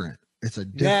different. It's a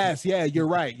different. Yes, yeah, you're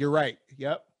right.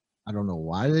 Yep. I don't know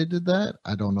why they did that.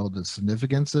 I don't know the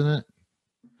significance in it.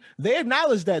 They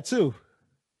acknowledged that too.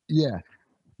 Yeah.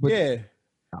 But yeah.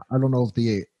 I don't know if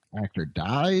the actor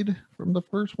died from the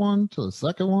first one to the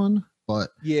second one, but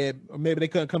yeah, maybe they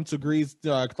couldn't come to agrees,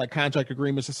 like contract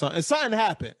agreements or something. And something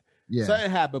happened. Yeah.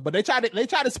 Something happened, but they tried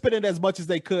to spin it as much as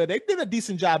they could. They did a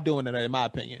decent job doing it, in my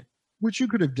opinion. Which you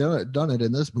could have done it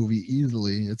in this movie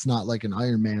easily. It's not like an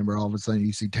Iron Man where all of a sudden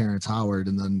you see Terrence Howard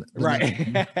and then right.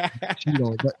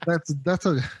 That's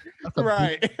a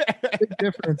right. big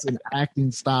difference in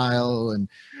acting style and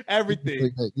everything.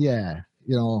 Yeah,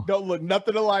 don't look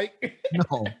nothing alike.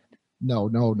 No.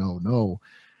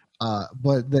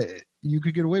 But you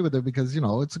could get away with it because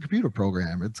it's a computer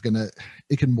program. It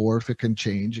can morph, it can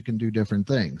change, it can do different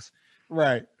things.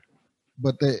 Right.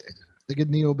 But they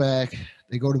get Neo back.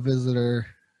 They go to visit her.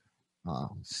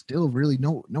 Still really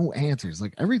no answers.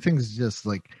 Like everything's just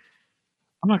like,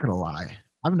 I'm not gonna lie,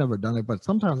 I've never done it, but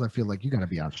sometimes I feel like you got to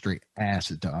be on straight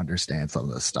acid to understand some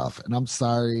of this stuff. And I'm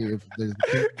sorry if there's,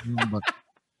 but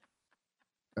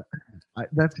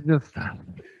that's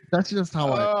just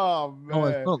how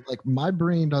I felt. Like my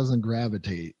brain doesn't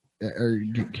gravitate, or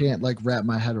you can't like wrap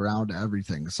my head around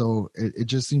everything. So it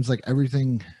just seems like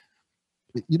everything.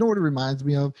 You know what it reminds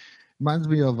me of? It reminds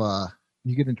me of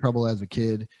you get in trouble as a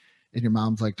kid and your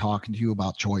mom's like talking to you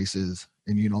about choices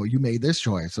and you made this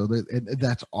choice. So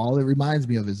that's all it reminds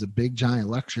me of is a big giant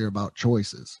lecture about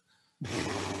choices.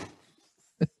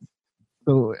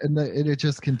 So, and it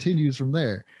just continues from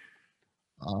there.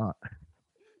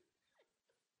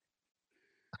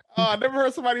 I never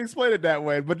heard somebody explain it that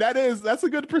way, but that's a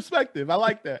good perspective. I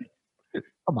like that.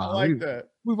 Come on, I like that.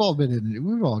 We've all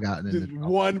gotten in just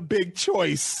one big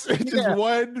choice. Just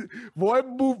one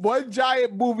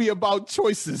giant movie about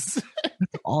choices.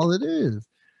 That's all it is.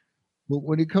 But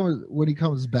when he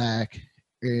comes back,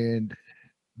 and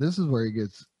this is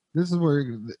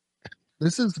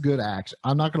good action.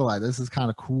 I'm not gonna lie, this is kind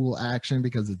of cool action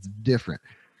because it's different.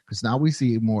 Because now we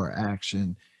see more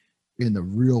action in the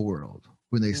real world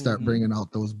when they start bringing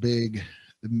out those big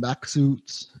mech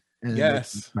suits and they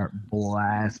start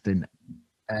blasting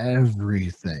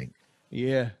everything.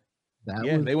 Yeah.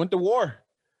 They went to war.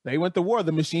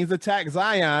 The machines attacked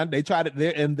Zion. They tried it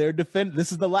in their defense.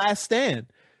 This is the last stand.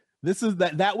 This is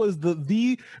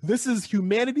this is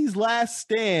humanity's last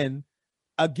stand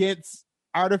against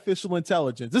artificial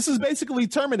intelligence. This is basically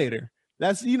Terminator.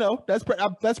 That's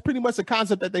pretty much the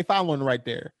concept that they following right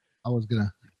there. I was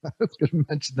gonna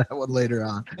mention that one later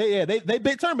on. Yeah, they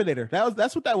bit Terminator.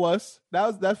 That's what that was.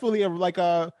 That's really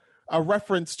a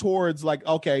reference towards like,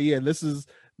 okay, yeah, this is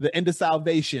the end of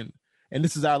salvation, and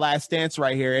this is our last stance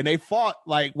right here. And they fought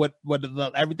like what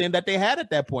everything that they had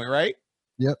at that point, right?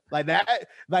 Yep.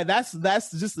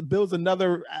 That's just builds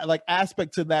another like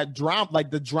aspect to that drama,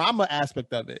 like the drama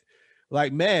aspect of it.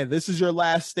 Like, man, this is your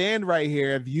last stand right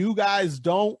here. If you guys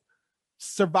don't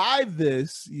survive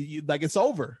this, like it's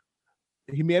over.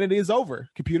 Humanity is over.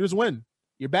 Computers win.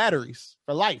 Your batteries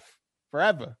for life,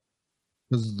 forever.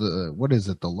 Because what is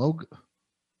it? The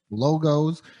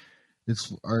logos.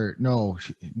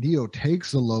 Neo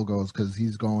takes the logos because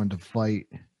he's going to fight.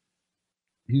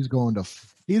 He's going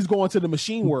to the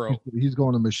machine world. He's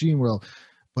going to the machine world.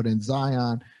 But in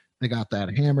Zion, they got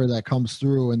that hammer that comes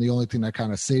through, and the only thing that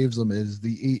kind of saves them is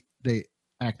they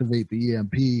activate the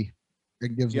EMP.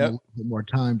 It gives them a little bit more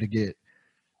time to get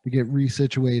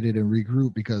resituated and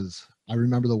regroup, because I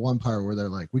remember the one part where they're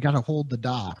like, we got to hold the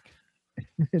dock.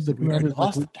 We already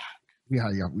lost the dock. We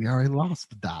already lost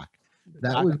the dock.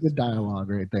 That was good dialogue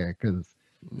right there, because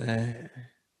man.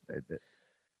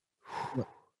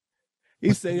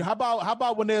 He said, how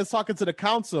about when they was talking to the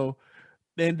council,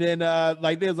 and then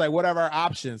like there's like, what are our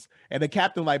options? And the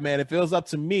captain like, man, if it was up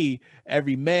to me,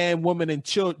 every man, woman, and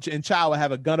child would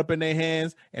have a gun up in their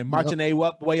hands and marching their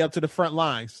way up to the front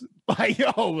lines. Like,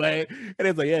 yo, man. And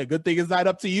it's like, yeah, good thing it's not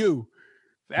up to you.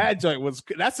 That joint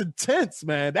that's intense,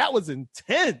 man. That was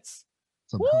intense.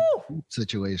 Some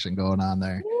situation going on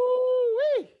there.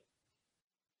 Woo-wee.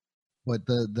 But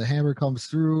the hammer comes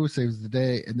through, saves the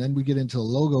day, and then we get into the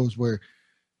logos where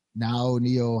now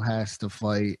Neo has to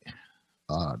fight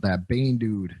that Bane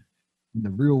dude in the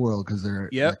real world, because they're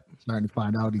starting to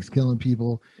find out he's killing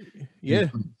people. Yeah.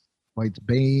 He fights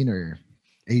Bane or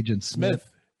Agent Smith.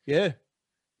 Yeah.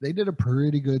 They did a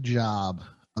pretty good job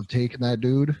of taking that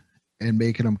dude and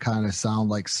making him kind of sound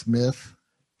like Smith,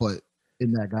 but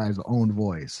in that guy's own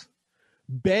voice.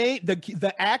 Bane,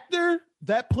 the actor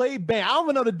that played Bane, I don't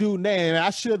even know the dude's name.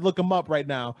 I should look him up right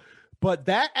now. But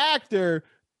that actor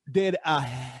did a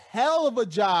hell of a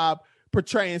job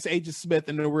portraying Agent Smith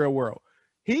in the real world.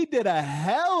 He did a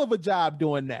hell of a job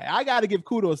doing that. I got to give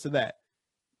kudos to that.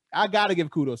 I gotta give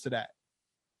kudos to that.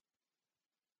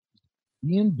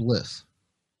 Ian Bliss.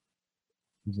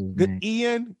 Good,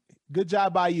 Ian. Good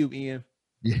job by you, Ian.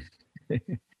 Yeah.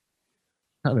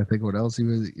 Trying to think what else he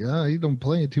was. Yeah, he don't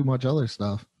play too much other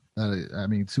stuff. I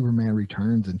mean, Superman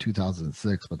Returns in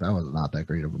 2006, but that was not that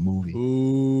great of a movie.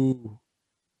 Ooh.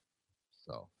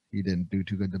 So he didn't do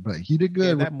too good, but he did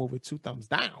good. Yeah, that movie, 2 thumbs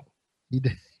down. He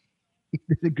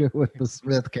did good with the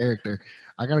Smith character.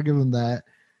 I gotta give him that.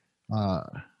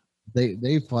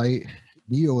 They fight.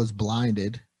 Neo is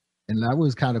blinded, and that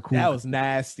was kind of cool. That was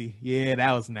nasty. Yeah,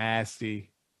 that was nasty.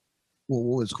 Well,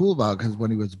 what was cool about it, because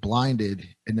when he was blinded,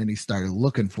 and then he started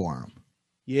looking for him.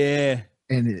 Yeah,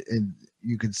 and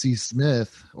you could see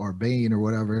Smith or Bane or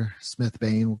whatever, Smith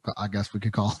Bane, I guess we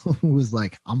could call him, who was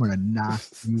like, I'm gonna knock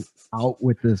you out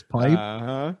with this pipe.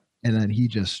 Uh-huh. And then he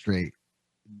just straight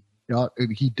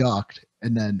he ducked,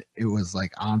 and then it was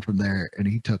like on from there, and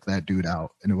he took that dude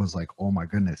out, and it was like, oh my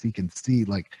goodness, he can see.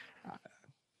 Like,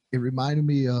 it reminded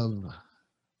me of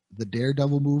the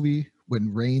Daredevil movie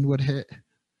when rain would hit.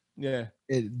 Yeah,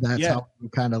 that's how you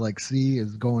kind of like see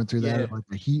is going through that, like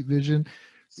the heat vision.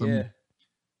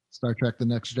 Star Trek: The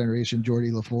Next Generation,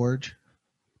 Geordie LaForge.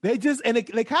 They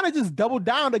kind of just doubled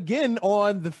down again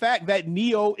on the fact that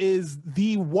Neo is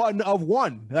the one of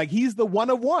one. Like, he's the one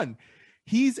of one.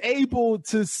 He's able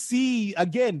to see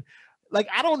again. Like,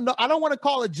 I don't know. I don't want to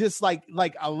call it just like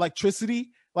electricity.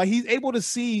 Like, he's able to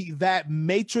see that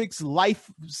Matrix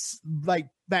life, like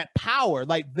that power,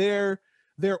 like their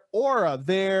aura,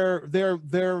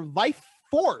 their life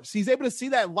force. He's able to see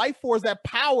that life force that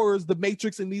powers the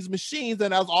Matrix in these machines,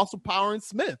 and that was also powering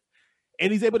Smith.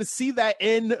 And he's able to see that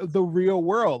in the real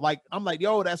world. Like, I'm like,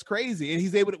 yo, that's crazy. And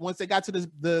he's able to, once they got to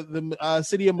the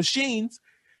city of machines,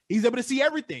 he's able to see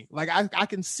everything. Like, I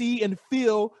can see and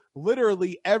feel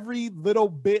literally every little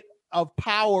bit of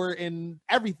power in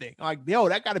everything. Like, yo,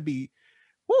 that got to be,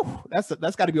 whew, that's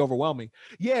got to be overwhelming.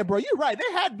 Yeah, bro, you're right.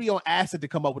 They had to be on acid to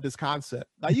come up with this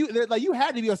concept. Like, you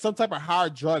had to be on some type of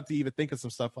hard drug to even think of some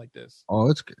stuff like this.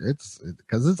 Oh, it's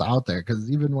because it's out there.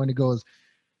 Because even when he goes,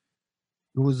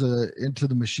 it was into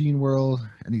the machine world,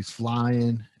 and he's flying,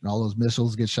 and all those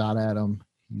missiles get shot at him.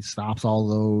 He stops all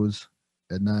those,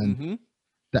 and then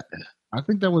that, I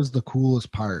think that was the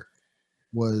coolest part.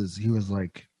 Was he was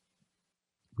like,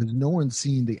 because no one's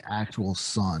seen the actual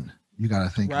sun. You got to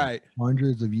think, right,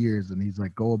 hundreds of years, and he's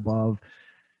like, go above,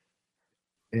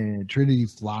 and Trinity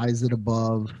flies it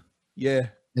above. Yeah.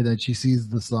 And then she sees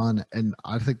the sun, and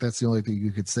I think that's the only thing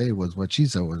you could say was what she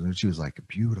said was, and she was like,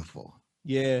 beautiful.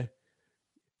 Yeah.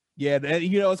 Yeah, and,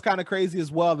 you know, it's kind of crazy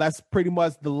as well. That's pretty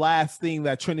much the last thing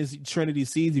that Trinity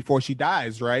sees before she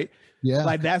dies, right? Yeah.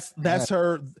 Like,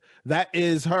 that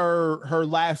is her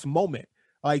last moment.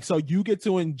 Like, so you get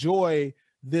to enjoy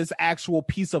this actual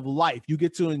piece of life. You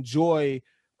get to enjoy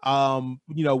you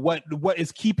know, what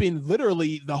is keeping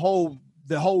literally the whole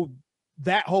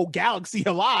galaxy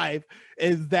alive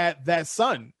is that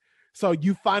sun. So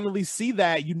you finally see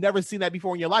that. You've never seen that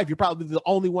before in your life. You're probably the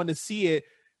only one to see it,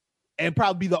 and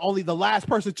probably the last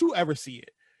person to ever see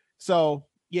it. So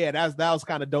yeah, that was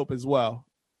kind of dope as well.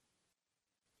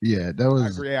 Yeah, that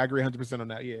was. I agree 100% on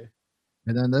that. Yeah.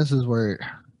 And then this is where,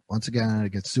 once again,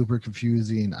 it gets super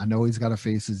confusing. I know he's got to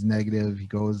face his negative. He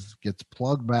gets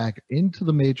plugged back into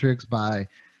the Matrix by.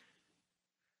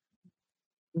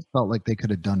 It felt like they could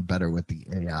have done better with the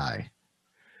AI.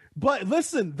 But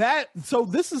listen,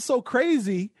 this is so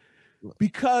crazy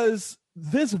because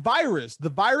this virus, the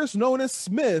virus known as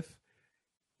Smith,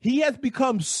 he has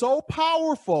become so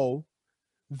powerful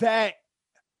that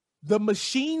the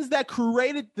machines that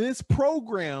created this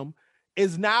program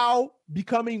is now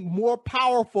becoming more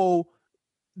powerful,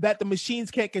 that the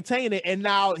machines can't contain it. And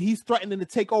now he's threatening to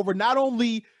take over not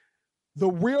only the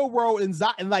real world and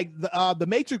like the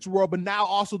Matrix world, but now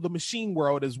also the machine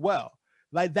world as well.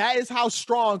 Like, that is how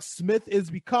strong Smith is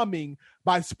becoming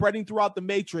by spreading throughout the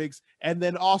Matrix, and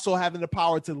then also having the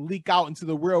power to leak out into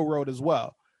the real world as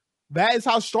well. That is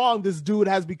how strong this dude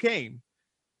has became.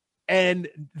 And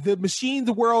the machine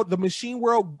world,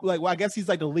 like, well, I guess he's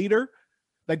like the leader,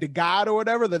 like the god or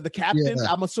whatever, the captain.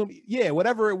 Yeah. I'm assuming,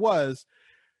 whatever it was.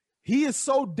 He is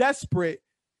so desperate.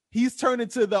 He's turned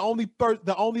into the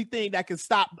only thing that can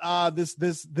stop this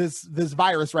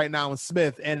virus right now in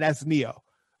Smith, and that's Neo.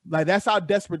 Like, that's how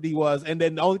desperate he was. And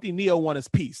then the only thing Neo wants is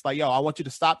peace. Like, yo, I want you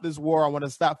to stop this war. I want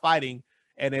to stop fighting.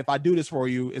 And if I do this for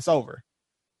you, it's over.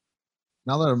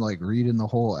 Now that I'm like reading the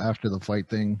whole after the fight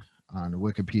thing on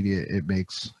Wikipedia, it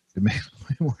makes way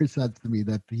more sense to me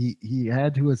that he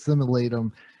had to assimilate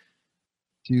him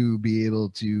to be able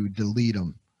to delete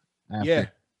him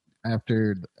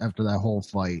after that whole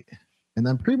fight. And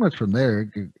then pretty much from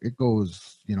there, it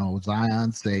goes,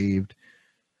 Zion saved.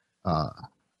 I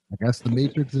guess the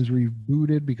Matrix is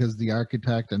rebooted because the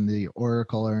architect and the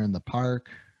Oracle are in the park.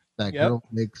 That girl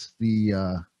makes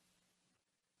the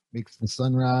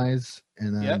sunrise,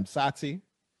 and then Satsi.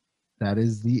 That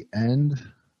is the end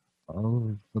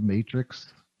of the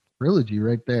Matrix trilogy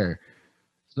right there.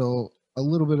 So a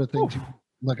little bit of things,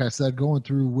 like I said, going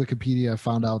through Wikipedia, I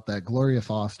found out that Gloria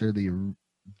Foster, the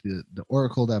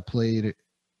Oracle that played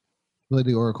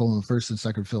the Oracle in the first and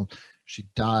second film, she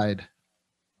died,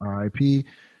 R.I.P.,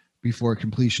 before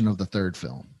completion of the third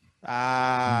film.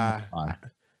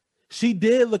 She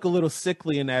did look a little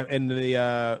sickly in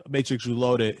the Matrix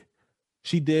Reloaded.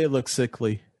 She did look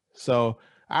sickly. So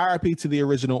RIP to the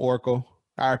original Oracle.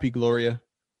 RIP Gloria.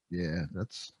 Yeah,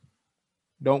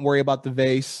 Don't worry about the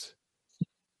vase.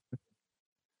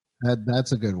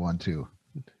 That's a good one too.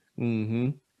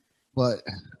 Mm-hmm. But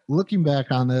looking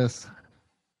back on this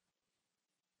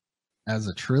as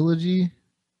a trilogy,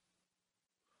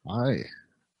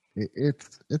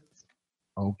 it's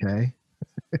okay.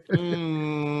 If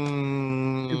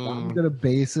I'm gonna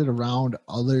base it around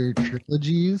other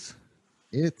trilogies,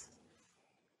 it's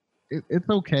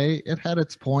okay. It had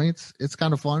its points. It's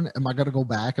kind of fun. Am I gonna go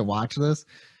back and watch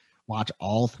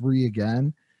all three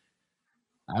again?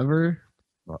 Ever?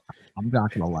 I'm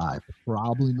not gonna lie.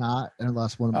 Probably not,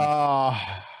 unless one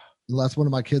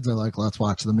of my kids are like, "Let's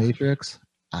watch The Matrix."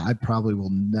 I probably will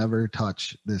never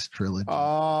touch this trilogy.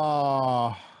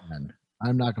 And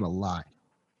I'm not gonna lie.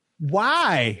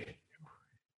 Why?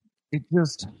 It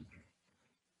just,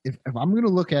 if I'm gonna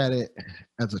look at it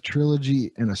as a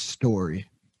trilogy and a story,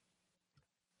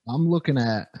 I'm looking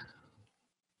at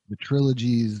the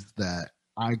trilogies that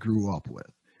I grew up with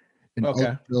and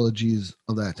other trilogies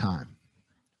of that time.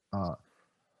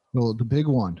 So the big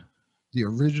one, the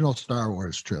original Star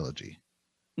Wars trilogy.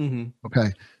 Mm-hmm.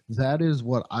 Okay, that is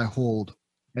what I hold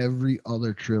every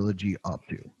other trilogy up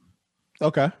to.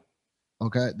 Okay,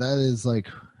 that is like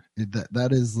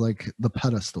the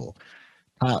pedestal.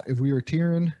 If we were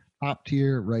tiering, top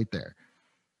tier right there.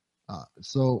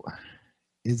 So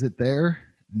is it there?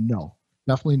 No,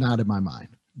 definitely not in my mind.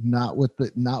 Not with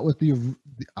the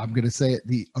I'm gonna say it,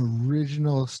 the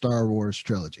original Star Wars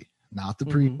trilogy, not the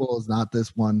prequels, not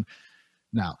this one.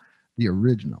 Now, the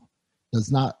original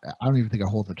does not. I don't even think I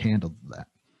hold the candle to that.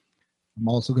 I'm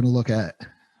also gonna look at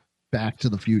Back to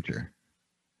the Future.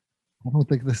 I don't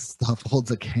think this stuff holds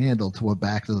a candle to a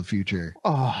Back to the Future.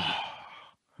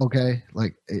 Okay,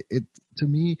 like it to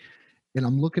me, and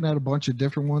I'm looking at a bunch of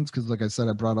different ones because, like I said,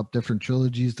 I brought up different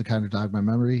trilogies to kind of jog my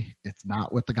memory. It's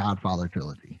not with the Godfather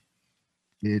trilogy.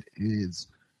 It is,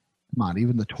 come on,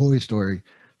 even the Toy Story,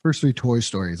 first three Toy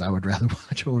Stories, I would rather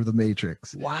watch over the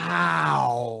Matrix.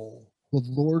 Wow. The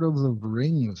Lord of the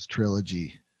Rings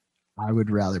trilogy, I would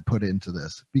rather put into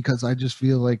this because I just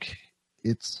feel like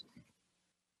it's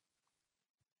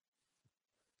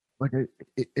like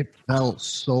it felt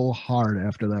so hard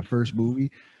after that first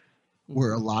movie,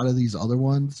 where a lot of these other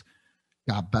ones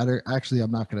got better. Actually,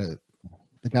 I'm not gonna.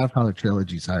 The Godfather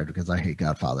trilogy is hard because I hate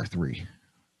Godfather 3,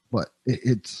 but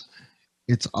it's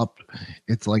up.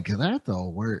 It's like that though,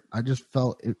 where I just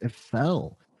felt it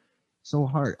fell so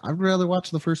hard. I'd rather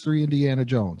watch the first three Indiana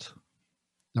Jones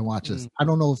than watch this. I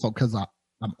don't know if because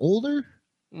I'm older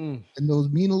and those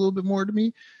mean a little bit more to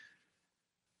me,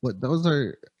 but those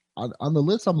are on the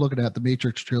list I'm looking at. The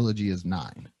Matrix trilogy is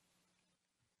 9,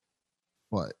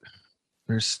 but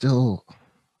there's still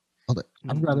other.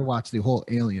 I'd rather watch the whole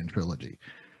Alien trilogy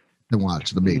than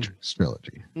watch the Matrix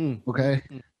trilogy. Okay,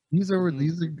 these are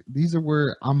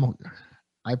where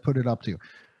I put it up to.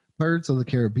 Pirates of the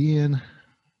Caribbean,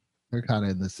 they're kind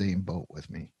of in the same boat with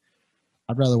me.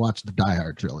 I'd rather watch the Die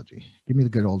Hard trilogy. Give me the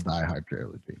good old Die Hard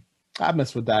trilogy. I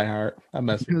mess with Die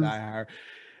Hard.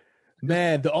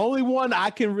 Man, the only one I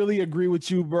can really agree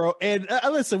with you, bro. And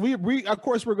listen, we of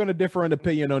course we're going to differ in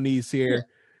opinion on these here,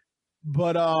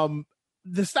 but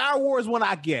the Star Wars one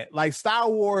I get. Like Star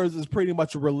Wars is pretty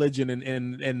much a religion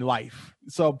in life,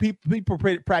 so people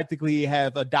practically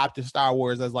have adopted Star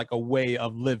Wars as like a way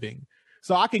of living.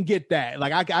 So I can get that.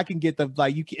 Like I can get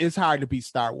it's hard to beat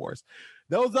Star Wars.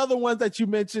 Those other ones that you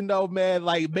mentioned, though, man,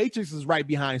 like Matrix is right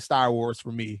behind Star Wars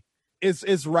for me.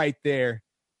 It's right there.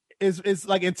 It's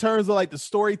like in terms of like the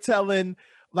storytelling,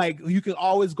 like you can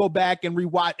always go back and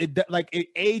rewatch it. Like it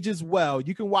ages well.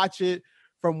 You can watch it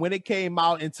from when it came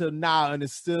out until now, and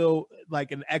it's still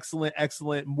like an excellent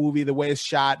movie. The way it's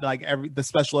shot, like the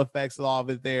special effects and all of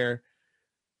it there.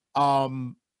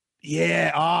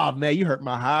 Yeah. Oh man, you hurt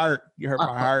my heart. You hurt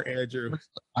my heart, Andrew.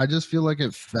 I just feel like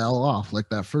it fell off. Like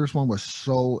that first one was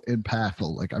so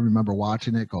impactful. Like I remember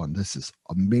watching it going, this is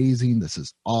amazing. This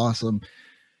is awesome.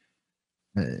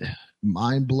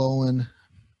 Mind blowing.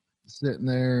 Sitting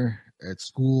there at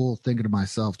school thinking to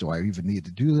myself, do I even need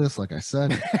to do this? Like I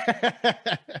said.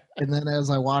 And then as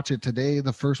I watch it today,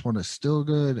 the first one is still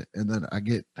good. And then I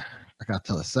got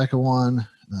to the second one, and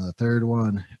then the third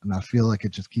one, and I feel like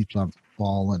it just keeps on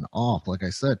falling off. Like I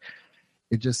said,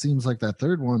 it just seems like that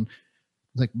third one,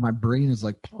 like my brain is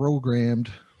like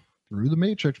programmed through the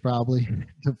Matrix probably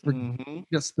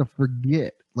just to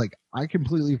forget. Like I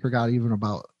completely forgot even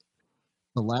about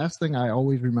the last thing I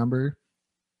always remember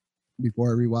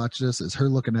before I rewatch this is her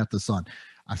looking at the sun.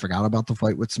 I forgot about the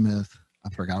fight with Smith. I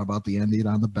forgot about the ending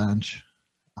on the bench.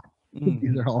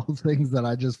 These are all things that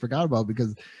I just forgot about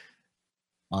because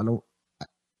I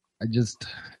just,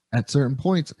 at certain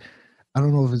points, I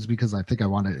don't know if it's because I think I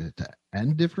wanted it to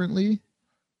end differently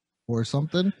or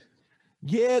something.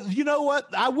 Yeah, you know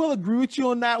what? I will agree with you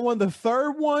on that one. The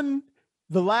third one,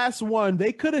 the last one,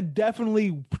 they could have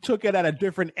definitely took it at a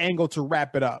different angle to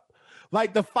wrap it up.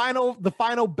 Like the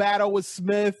final battle with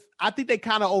Smith, I think they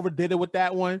kind of overdid it with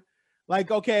that one.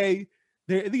 Like, okay,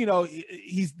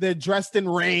 they're dressed in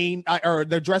rain, or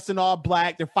they're dressed in all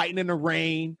black. They're fighting in the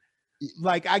rain.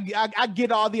 Like I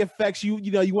get all the effects. You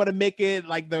want to make it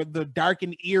like the dark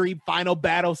and eerie final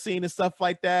battle scene and stuff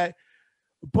like that.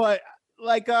 But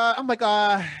like I'm like,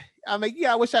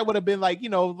 yeah, I wish I would have been like,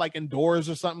 like indoors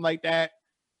or something like that.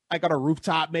 Like on a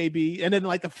rooftop maybe, and then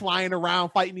like the flying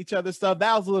around fighting each other stuff.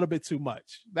 That was a little bit too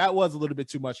much. That was a little bit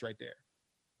too much right there.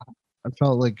 I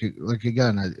felt like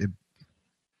again,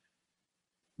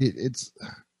 it's.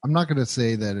 I'm not going to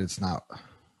say that it's not.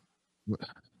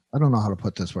 I don't know how to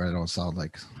put this where I don't sound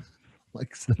like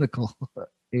cynical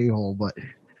a-hole, but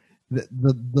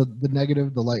the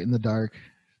negative, the light and the dark,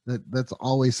 that's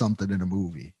always something in a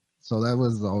movie. So that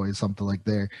was always something like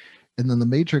there. And then the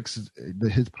Matrix,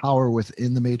 his power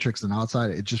within the Matrix and outside,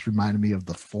 it just reminded me of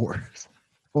the Force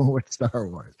with Star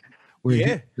Wars, where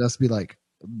you just be like,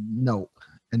 no,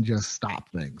 and just stop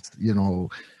things. In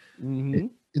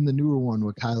the newer one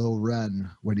with Kylo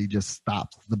Ren, when he just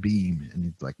stops the beam and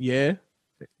he's like,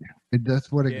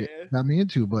 that's what it got me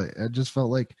into. But I just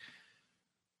felt like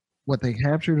what they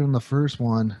captured in the first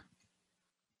one,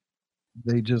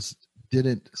 they just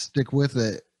didn't stick with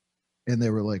it. And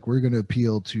they were like, we're going to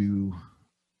appeal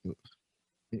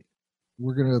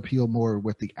more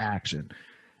with the action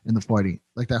and the fighting.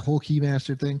 Like that whole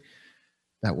Keymaster thing,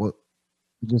 it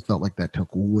just felt like that took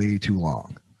way too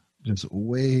long. Just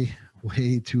way,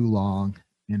 way too long.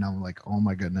 And I'm like, oh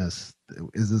my goodness,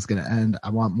 is this going to end?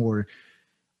 I want more.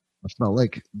 I felt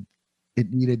like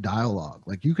it needed dialogue.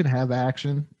 Like you can have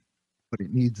action, but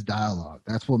it needs dialogue.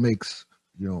 That's what makes,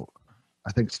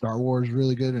 I think Star Wars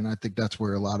really good, and I think that's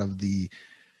where a lot of the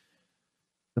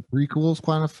prequels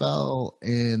kind of fell,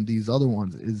 and these other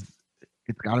ones it's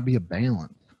got to be a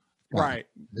balance, right?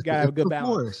 Got to have a good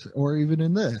balance, or even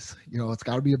in this, it's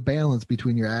got to be a balance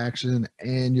between your action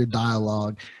and your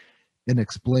dialogue and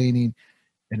explaining.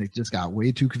 And it just got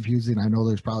way too confusing. I know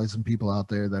there's probably some people out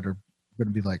there that are going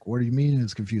to be like, "What do you mean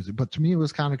it's confusing?" But to me, it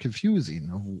was kind of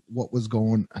confusing of what was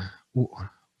going.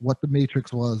 What the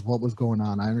Matrix was, what was going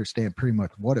on. I understand pretty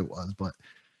much what it was, but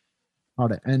how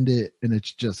to end it, and it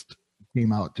just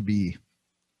came out to be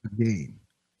a game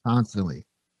constantly.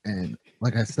 And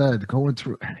like I said, going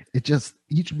through it, just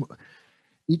each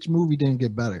movie didn't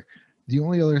get better. The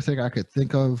only other thing I could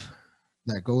think of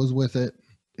that goes with it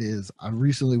is I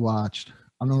recently watched.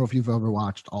 I don't know if you've ever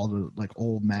watched all the like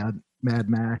old Mad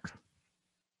Max.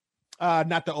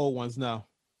 Not the old ones, no.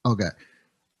 Okay.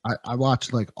 I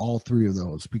watched like all three of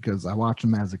those because I watched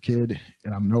them as a kid,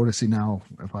 and I'm noticing now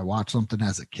if I watch something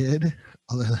as a kid,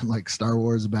 other than like Star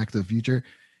Wars and Back to the Future,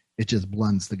 it just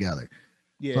blends together.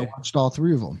 Yeah. So I watched all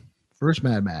three of them. First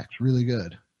Mad Max, really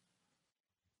good.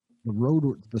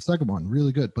 The second one,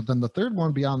 really good. But then the third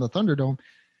one, Beyond the Thunderdome,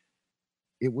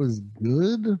 it was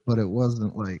good, but it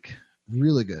wasn't like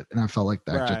really good. And I felt like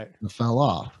that just fell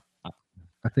off.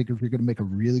 I think if you're going to make a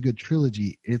really good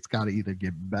trilogy, it's got to either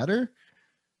get better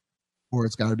or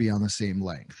it's got to be on the same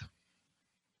length.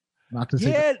 Not to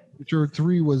say Witcher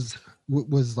 3 was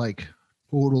like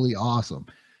totally awesome,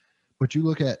 but you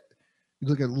look at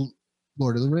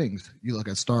Lord of the Rings, you look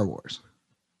at Star Wars,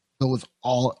 those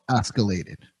all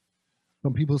escalated.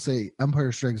 Some people say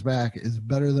Empire Strikes Back is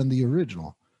better than the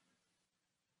original,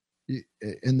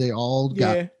 and they all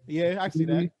got I see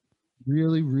that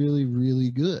really, really, really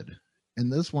good.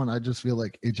 And this one, I just feel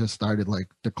like it just started like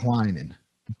declining.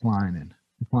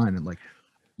 Like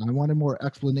I wanted more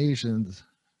explanations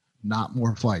not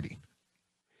more fighting.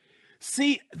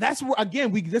 See, that's where,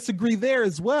 again, we disagree there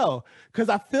as well. Because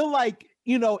I feel like,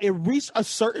 it reached a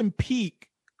certain peak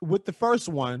with the first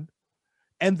one.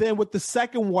 And then with the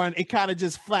second one, it kind of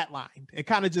just flatlined. It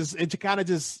kind of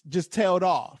just tailed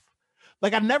off.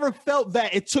 Like, I never felt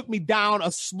that it took me down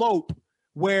a slope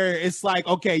where it's like,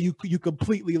 okay, you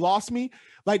completely lost me.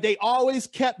 Like, they always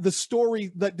kept the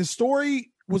story, the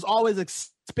story was always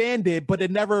expanded, but it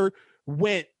never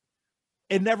like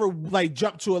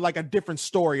jumped to like a different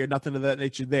story or nothing of that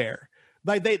nature there.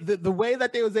 Like the way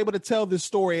that they was able to tell this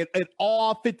story, it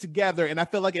all fit together. And I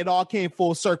feel like it all came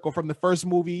full circle from the first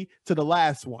movie to the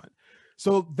last one.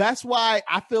 So that's why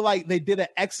I feel like they did an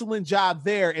excellent job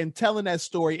there in telling that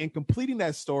story and completing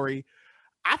that story.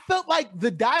 I felt like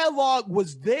the dialogue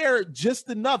was there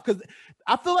just enough because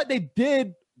I feel like they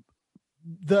did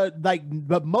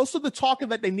but most of the talking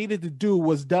that they needed to do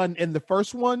was done in the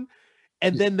first one.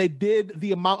 And then they did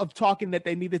the amount of talking that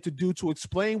they needed to do to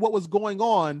explain what was going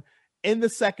on in the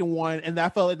second one. And I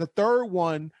felt like the third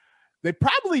one, they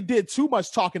probably did too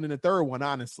much talking in the third one,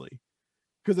 honestly.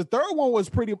 Because the third one was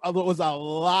a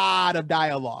lot of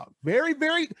dialogue. Very,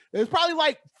 very, there's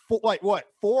probably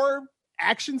four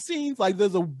action scenes. Like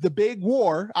there's the big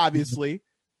war, obviously.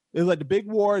 There's like the big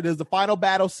war. There's the final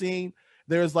battle scene.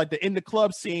 There's like the in the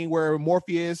club scene where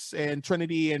Morpheus and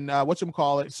Trinity and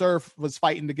Surf was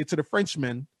fighting to get to the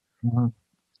Frenchman. Mm-hmm.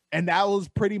 And that's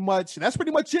pretty much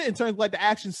it in terms of like the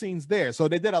action scenes there. So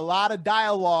they did a lot of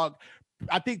dialogue,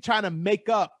 I think, trying to make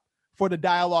up for the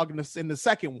dialogue in the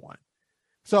second one.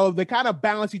 So they kind of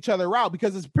balance each other out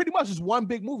because it's pretty much just one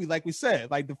big movie, like we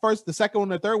said. Like the second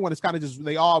one, and the third one is kind of just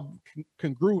they all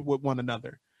congruent with one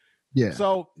another. Yeah.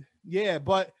 So yeah,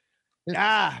 man.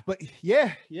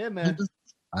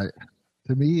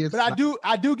 To me, it's. But I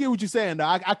do get what you're saying. Though.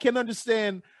 I can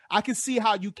understand. I can see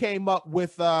how you came up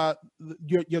with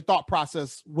your thought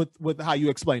process with how you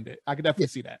explained it. I can definitely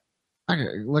see that.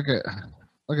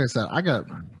 Like I said, I got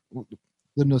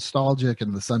the nostalgic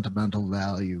and the sentimental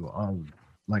value of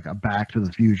like a Back to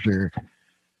the Future.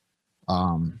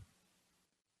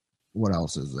 What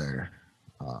else is there?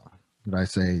 Did I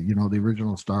say, the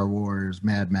original Star Wars,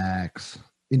 Mad Max,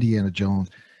 Indiana Jones?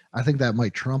 I think that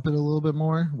might trump it a little bit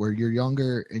more where you're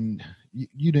younger and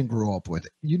you didn't grow up with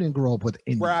it. You didn't grow up with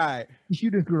Indy. Right. You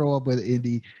didn't grow up with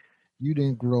Indy. You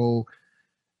didn't grow.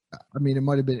 I mean, it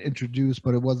might have been introduced,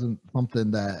 but it wasn't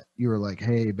something that you were like,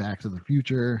 hey, Back to the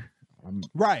Future.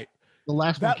 Right. The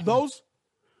last those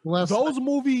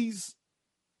movies,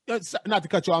 not to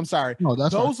cut you off, I'm sorry. No,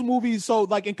 that's those fine. movies. So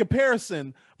like in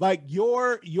comparison, like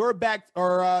your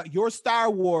Star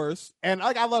Wars, and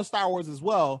like I love Star Wars as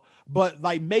well, but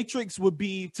like Matrix would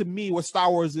be to me what Star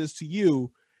Wars is to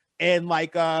you. And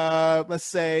like let's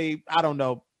say, I don't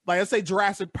know, like let's say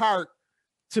Jurassic Park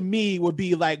to me would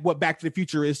be like what Back to the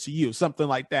Future is to you, something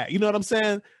like that. You know what I'm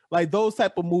saying? Like those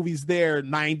type of movies there,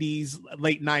 90s,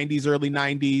 late 90s, early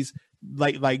 90s,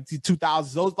 like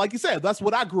 2000s. Those, like you said, that's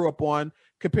what I grew up on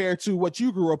compared to what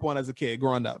you grew up on as a kid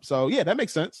growing up. So yeah, that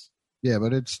makes sense. Yeah,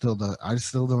 but it's still I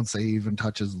still don't say even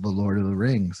touches the Lord of the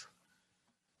Rings.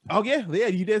 Oh yeah,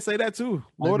 you did say that too.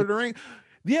 Lord of the Rings.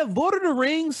 Yeah, Lord of the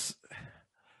Rings.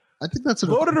 I think that's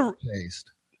Lord of the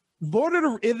taste.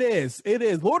 It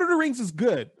is. Lord of the Rings is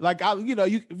good. Like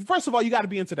you first of all, you got to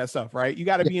be into that stuff, right? You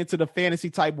got to be into the fantasy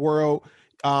type world.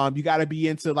 You got to be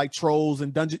into like trolls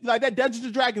and Dungeons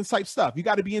and Dragons type stuff. You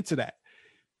got to be into that.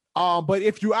 But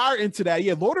if you are into that,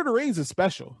 yeah, Lord of the Rings is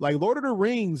special. Like Lord of the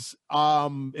Rings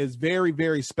is very,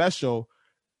 very special.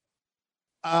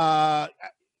 Yeah,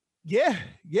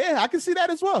 I can see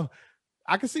that as well.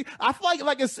 I feel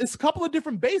like it's a couple of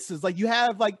different bases. Like you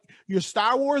have like your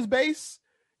Star Wars base,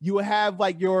 you have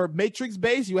like your Matrix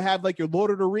base, you have like your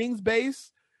Lord of the Rings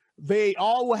base. They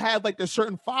all will have like a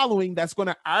certain following that's going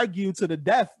to argue to the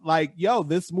death. Like, yo,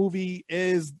 this movie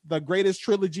is the greatest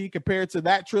trilogy compared to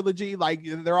that trilogy. Like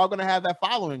they're all going to have that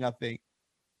following, I think.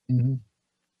 Mm-hmm.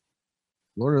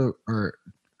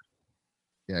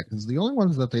 Because the only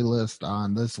ones that they list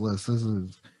on this list, this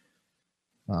is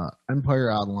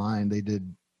Empire Online. They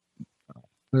did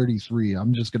 33.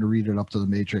 I'm just going to read it up to the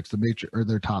Matrix, or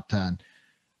their top 10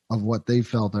 of what they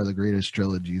felt are the greatest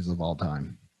trilogies of all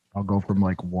time. I'll go from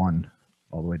like 1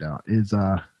 all the way down. Is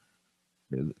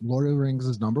Lord of the Rings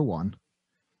is number 1.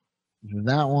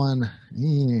 That one,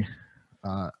 the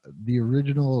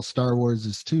original Star Wars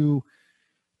is 2.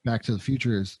 Back to the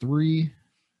Future is 3.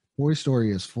 Toy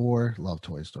Story is 4. Love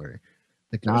Toy Story.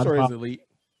 Toy Story is elite.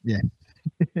 Yeah.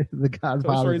 The Godfather.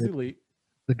 Toy Story is elite.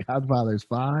 The Godfather is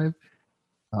 5.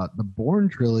 The Bourne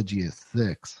trilogy is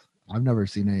 6. I've never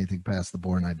seen anything past the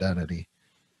Bourne Identity.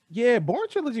 Yeah, Bourne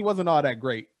trilogy wasn't all that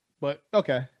great, but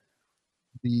okay.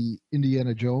 The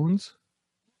Indiana Jones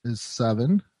is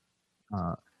 7.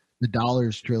 The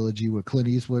Dollars trilogy with Clint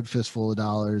Eastwood, Fistful of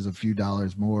Dollars, A Few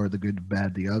Dollars More, The Good, the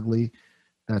Bad, the Ugly.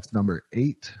 That's number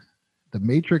 8. The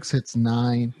Matrix hits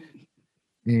 9.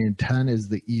 And 10 is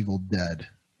The Evil Dead.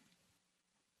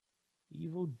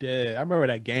 Evil Dead. I remember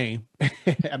that game.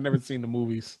 I've never seen the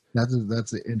movies. That's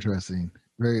interesting.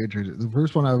 Very interesting. The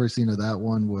first one I ever seen of that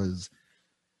one was,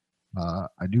 I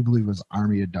do believe it was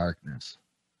Army of Darkness.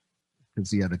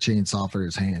 Because he had a chainsaw for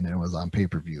his hand and it was on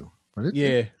pay-per-view. But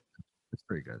it's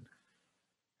pretty good.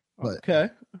 But, okay.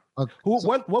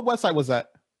 What website was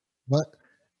that? What?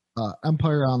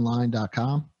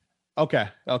 EmpireOnline.com. Okay.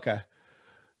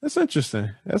 That's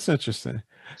interesting.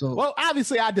 So, well,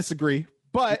 obviously I disagree,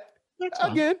 but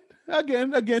again,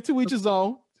 to each his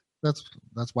own. That's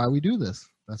why we do this.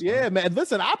 Man.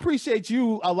 Listen, I appreciate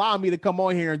you allowing me to come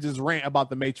on here and just rant about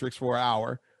the Matrix for an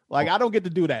hour. Like, I don't get to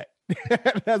do that.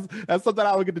 that's something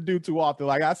I don't get to do too often.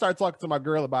 Like, I started talking to my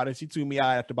girl about it. She tuned me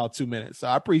out after about 2 minutes. So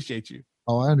I appreciate you.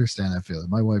 Oh, I understand that feeling.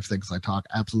 My wife thinks I talk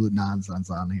absolute nonsense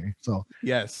on here. So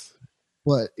yes.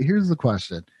 But here's the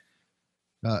question.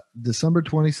 December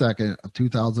 22nd of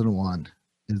 2001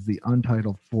 is the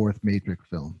untitled 4th Matrix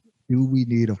film. Do we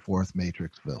need a 4th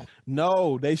Matrix film?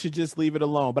 No, they should just leave it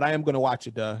alone. But I am going to watch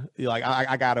it, though. Like,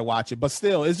 I got to watch it. But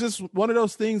still, it's just one of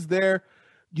those things there.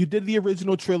 You did the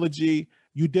original trilogy.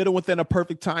 You did it within a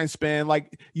perfect time span.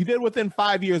 Like, you did it within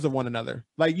 5 years of one another.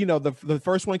 Like, you know, the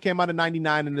first one came out in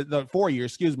 99 and the 4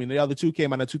 years, and the other two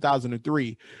came out in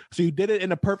 2003. So you did it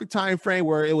in a perfect time frame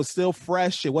where it was still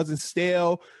fresh. It wasn't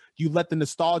stale. You let the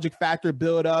nostalgic factor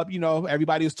build up. You know,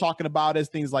 everybody was talking about it,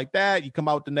 things like that. You come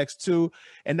out with the next two,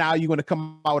 and now you're going to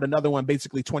come out with another one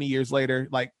basically 20 years later.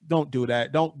 Like, don't do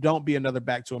that. Don't be another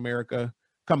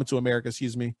Coming to America,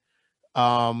 excuse me.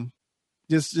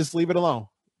 Just leave it alone.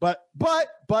 But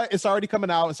it's already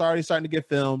coming out. It's already starting to get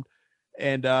filmed,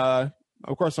 and of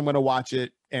course I'm going to watch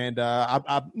it. And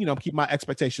I keep my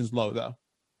expectations low though.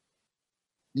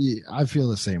 Yeah, I feel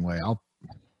the same way.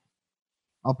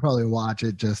 I'll probably watch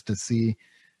it just to see,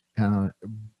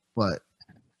 but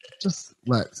just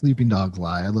let sleeping dogs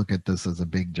lie. I look at this as a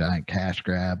big giant cash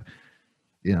grab.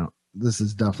 You know, this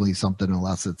is definitely something,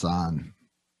 unless it's on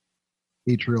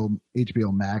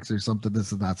HBO Max or something.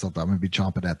 This is not something I'm going to be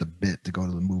chomping at the bit to go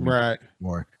to the movie. Right.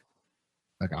 Or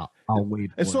like I'll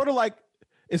wait. It's sort of like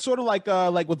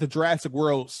with the Jurassic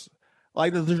Worlds.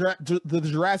 Like the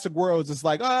Jurassic Worlds, it's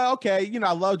like, oh, okay, you know,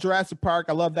 I love Jurassic Park.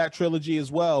 I love that trilogy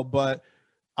as well. But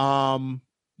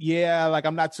like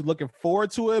I'm not too looking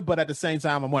forward to it. But at the same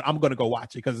time, I'm going to go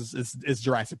watch it because it's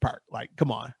Jurassic Park. Like,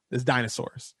 come on, there's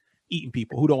dinosaurs eating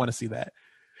people. Who don't want to see that?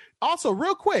 Also,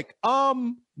 real quick,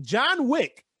 John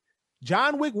Wick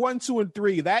 1, 2, and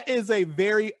 3. That is a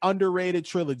very underrated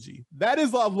trilogy. That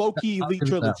is a low-key elite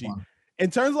trilogy.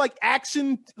 In terms of like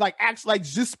action, like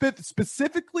just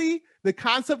specifically the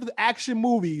concept of action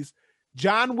movies,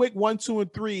 John Wick 1, 2,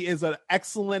 and 3 is an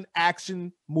excellent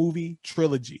action movie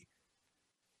trilogy.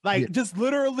 Like, just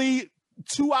literally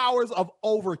 2 hours of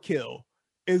overkill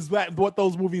is what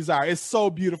those movies are. It's so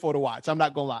beautiful to watch. I'm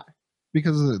not gonna lie.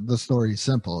 Because the story is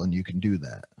simple and you can do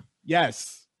that.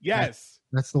 Yes.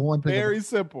 That's the one thing. Very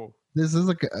simple. This is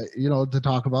to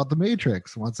talk about the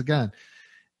Matrix once again.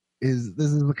 This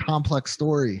is a complex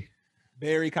story.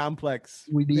 Very complex.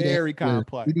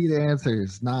 Complex. We need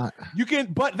answers, not you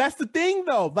can. But that's the thing,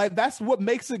 though. Like, that's what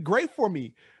makes it great for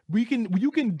me.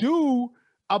 You can do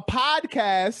a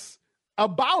podcast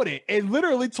about it and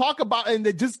literally talk about and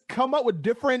they just come up with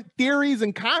different theories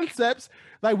and concepts.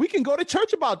 Like, we can go to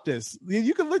church about this.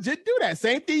 You can legit do that.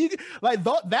 Same thing.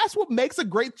 That's what makes a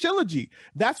great trilogy.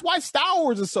 That's why Star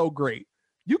Wars is so great.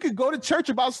 You can go to church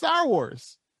about Star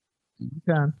Wars. You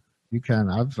can.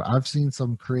 I've seen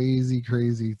some crazy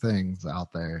things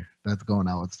out there that's going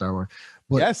out with Star Wars.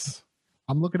 But yes,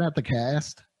 I'm looking at the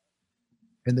cast,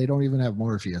 and they don't even have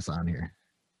Morpheus on here.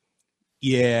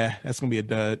 Yeah, that's gonna be a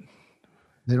dud.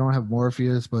 They don't have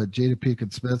Morpheus, but Jada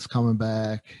Pinkett Smith's coming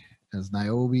back as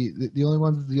Niobe.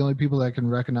 The only people that I can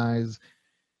recognize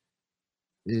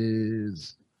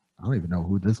is, I don't even know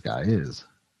who this guy is.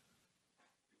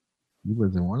 He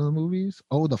was in one of the movies.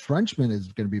 Oh, the Frenchman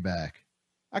is going to be back.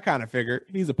 I kind of figured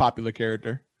he's a popular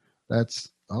character. That's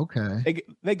okay.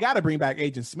 They got to bring back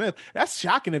Agent Smith. That's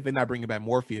shocking if they're not bringing back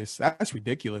Morpheus. That's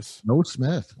ridiculous. No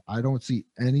Smith. I don't see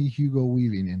any Hugo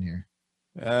Weaving in here.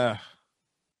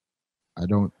 I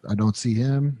don't see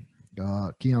him.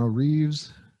 Keanu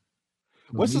Reeves.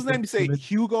 What's his name? You say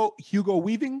Hugo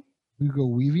Weaving? Hugo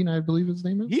Weaving, I believe his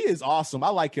name is. He is awesome. I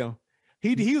like him.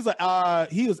 He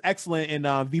was excellent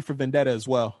in V for Vendetta as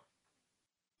well.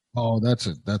 Oh, that's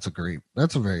a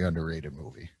very underrated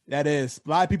movie. That is. A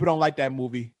lot of people don't like that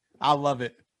movie. I love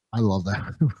it. I love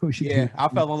that movie. Yeah, I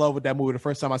fell in love with that movie the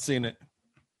first time I seen it.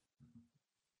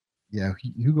 Yeah,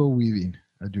 Hugo Weaving,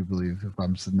 I do believe. If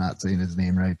I'm not saying his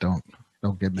name right, don't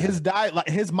get mad.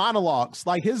 His monologues,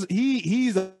 like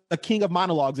he's a king of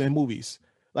monologues in movies.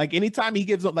 Like anytime he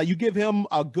gives up, like you give him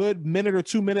a good minute or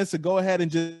 2 minutes to go ahead and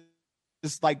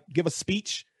just like give a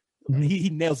speech, he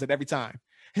nails it every time.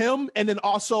 Him, and then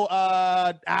also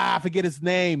I forget his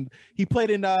name. He played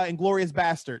in Inglourious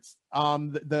Bastards.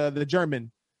 The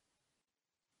German.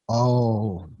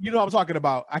 Oh, you know what I'm talking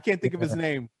about. I can't think of his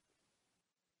name.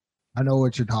 I know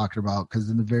what you're talking about because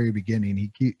in the very beginning,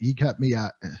 he kept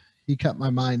my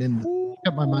mind in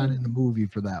the movie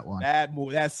for that one.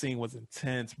 That scene was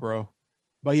intense, bro.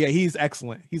 But yeah, he's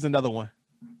excellent. He's another one.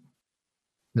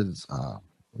 Because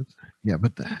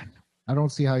I don't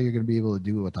see how you're going to be able to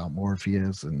do it without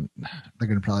Morpheus, and they're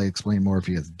going to probably explain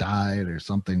Morpheus died or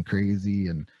something crazy,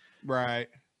 and right.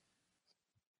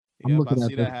 I'm looking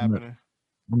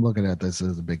at this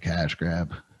as a big cash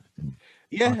grab.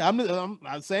 Yeah, I'm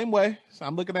the same way. So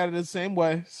I'm looking at it the same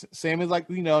way. Same as like,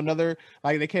 another,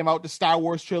 like they came out with the Star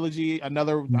Wars trilogy,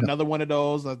 another one of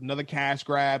those, another cash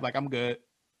grab. Like I'm good,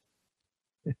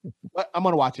 but I'm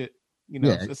gonna watch it.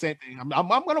 It's the same thing. I'm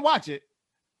gonna watch it.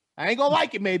 I ain't gonna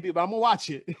like it maybe, but I'm gonna watch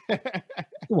it.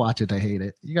 Watch it to hate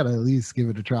it. You gotta at least give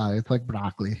it a try. It's like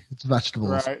broccoli. It's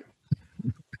vegetables. Right.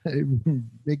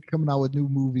 They coming out with new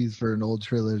movies for an old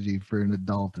trilogy for an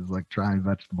adult is like trying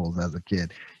vegetables as a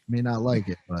kid. You may not like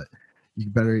it, but you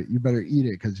better eat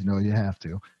it because you have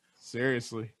to.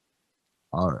 Seriously.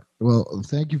 All right. Well,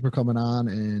 thank you for coming on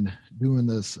and doing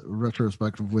this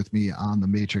retrospective with me on the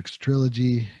Matrix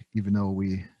trilogy, even though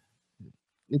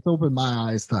it's opened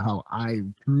my eyes to how I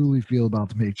truly feel about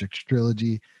the Matrix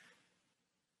trilogy.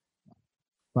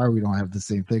 Sorry we don't have the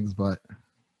same things, but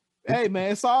hey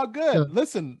man, it's all good. Yeah.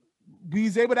 Listen, we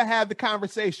was able to have the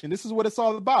conversation. This is what it's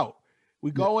all about.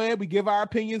 We go in, we give our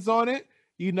opinions on it.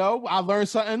 I learned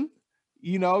something.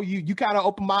 You kind of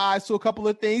open my eyes to a couple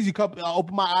of things. You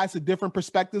open my eyes to different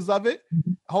perspectives of it.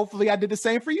 Mm-hmm. Hopefully I did the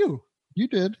same for you. You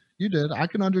did. I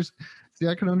can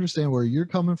understand where you're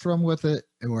coming from with it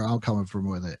and where I'm coming from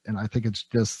with it. And I think it's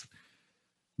just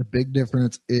the big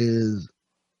difference is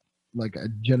like a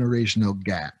generational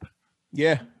gap.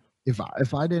 Yeah. If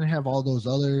I didn't have all those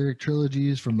other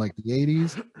trilogies from like the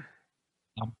 80s,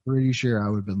 I'm pretty sure I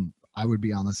would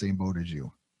be on the same boat as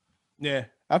you. Yeah,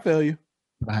 I feel you.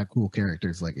 But I had cool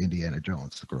characters like Indiana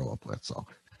Jones to grow up with, so.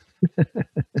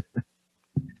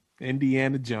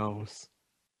 Indiana Jones.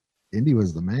 Indy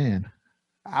was the man.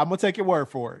 I'm gonna take your word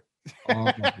for it.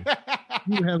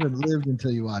 You haven't lived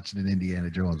until you watched an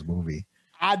Indiana Jones movie.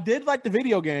 I did like the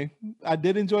video game. I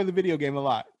did enjoy the video game a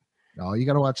lot. No, you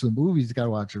got to watch the movies. You got to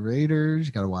watch the Raiders.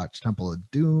 You got to watch Temple of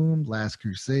Doom, Last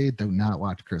Crusade. Do not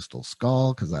watch Crystal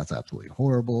Skull because that's absolutely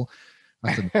horrible.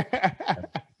 But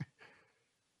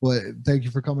thank you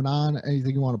for coming on.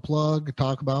 Anything you want to plug,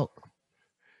 talk about?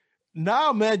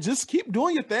 No, man, just keep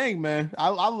doing your thing, man. I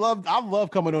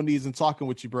love coming on these and talking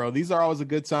with you, bro. These are always a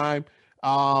good time.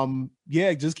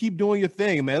 Yeah, just keep doing your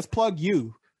thing, man. Let's plug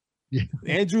you. Yeah.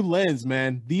 Andrew Lenz,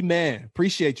 man, the man.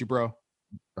 Appreciate you, bro.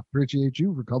 Appreciate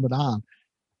you for coming on.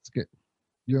 It's good.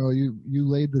 You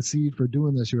laid the seed for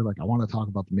doing this. You're like, I want to talk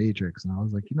about the Matrix, and I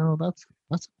was like,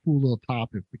 that's a cool little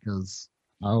topic because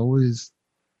I always,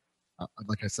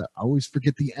 like I said, I always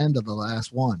forget the end of the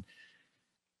last one,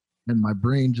 and my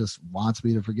brain just wants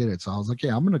me to forget it. So I was like,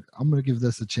 yeah, I'm gonna give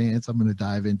this a chance. I'm gonna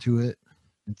dive into it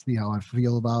and see how I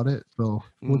feel about it. So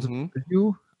with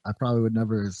you, I probably would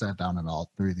never have sat down in all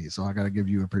three of these. So I got to give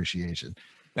you appreciation.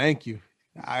 Thank you.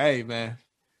 All right, man.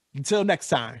 Until next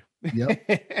time. Yep.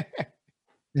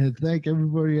 And thank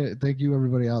you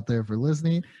everybody out there for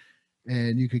listening.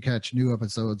 And you can catch new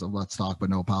episodes of Let's Talk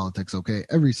But No Politics Okay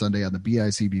every Sunday on the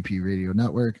BICBP Radio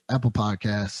Network, Apple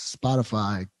Podcasts,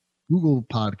 Spotify, Google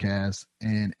Podcasts,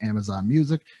 and Amazon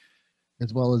Music,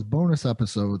 as well as bonus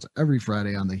episodes every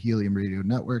Friday on the Helium Radio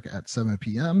Network at 7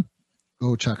 p.m.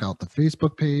 Go check out the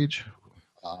Facebook page.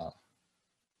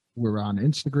 We're on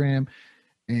Instagram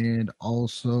and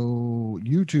also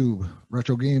YouTube,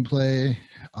 Retro Gameplay,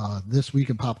 This Week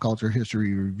in Pop Culture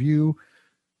History Review.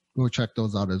 Go check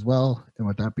those out as well. And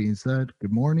with that being said,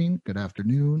 good morning, good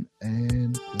afternoon,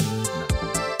 and good night.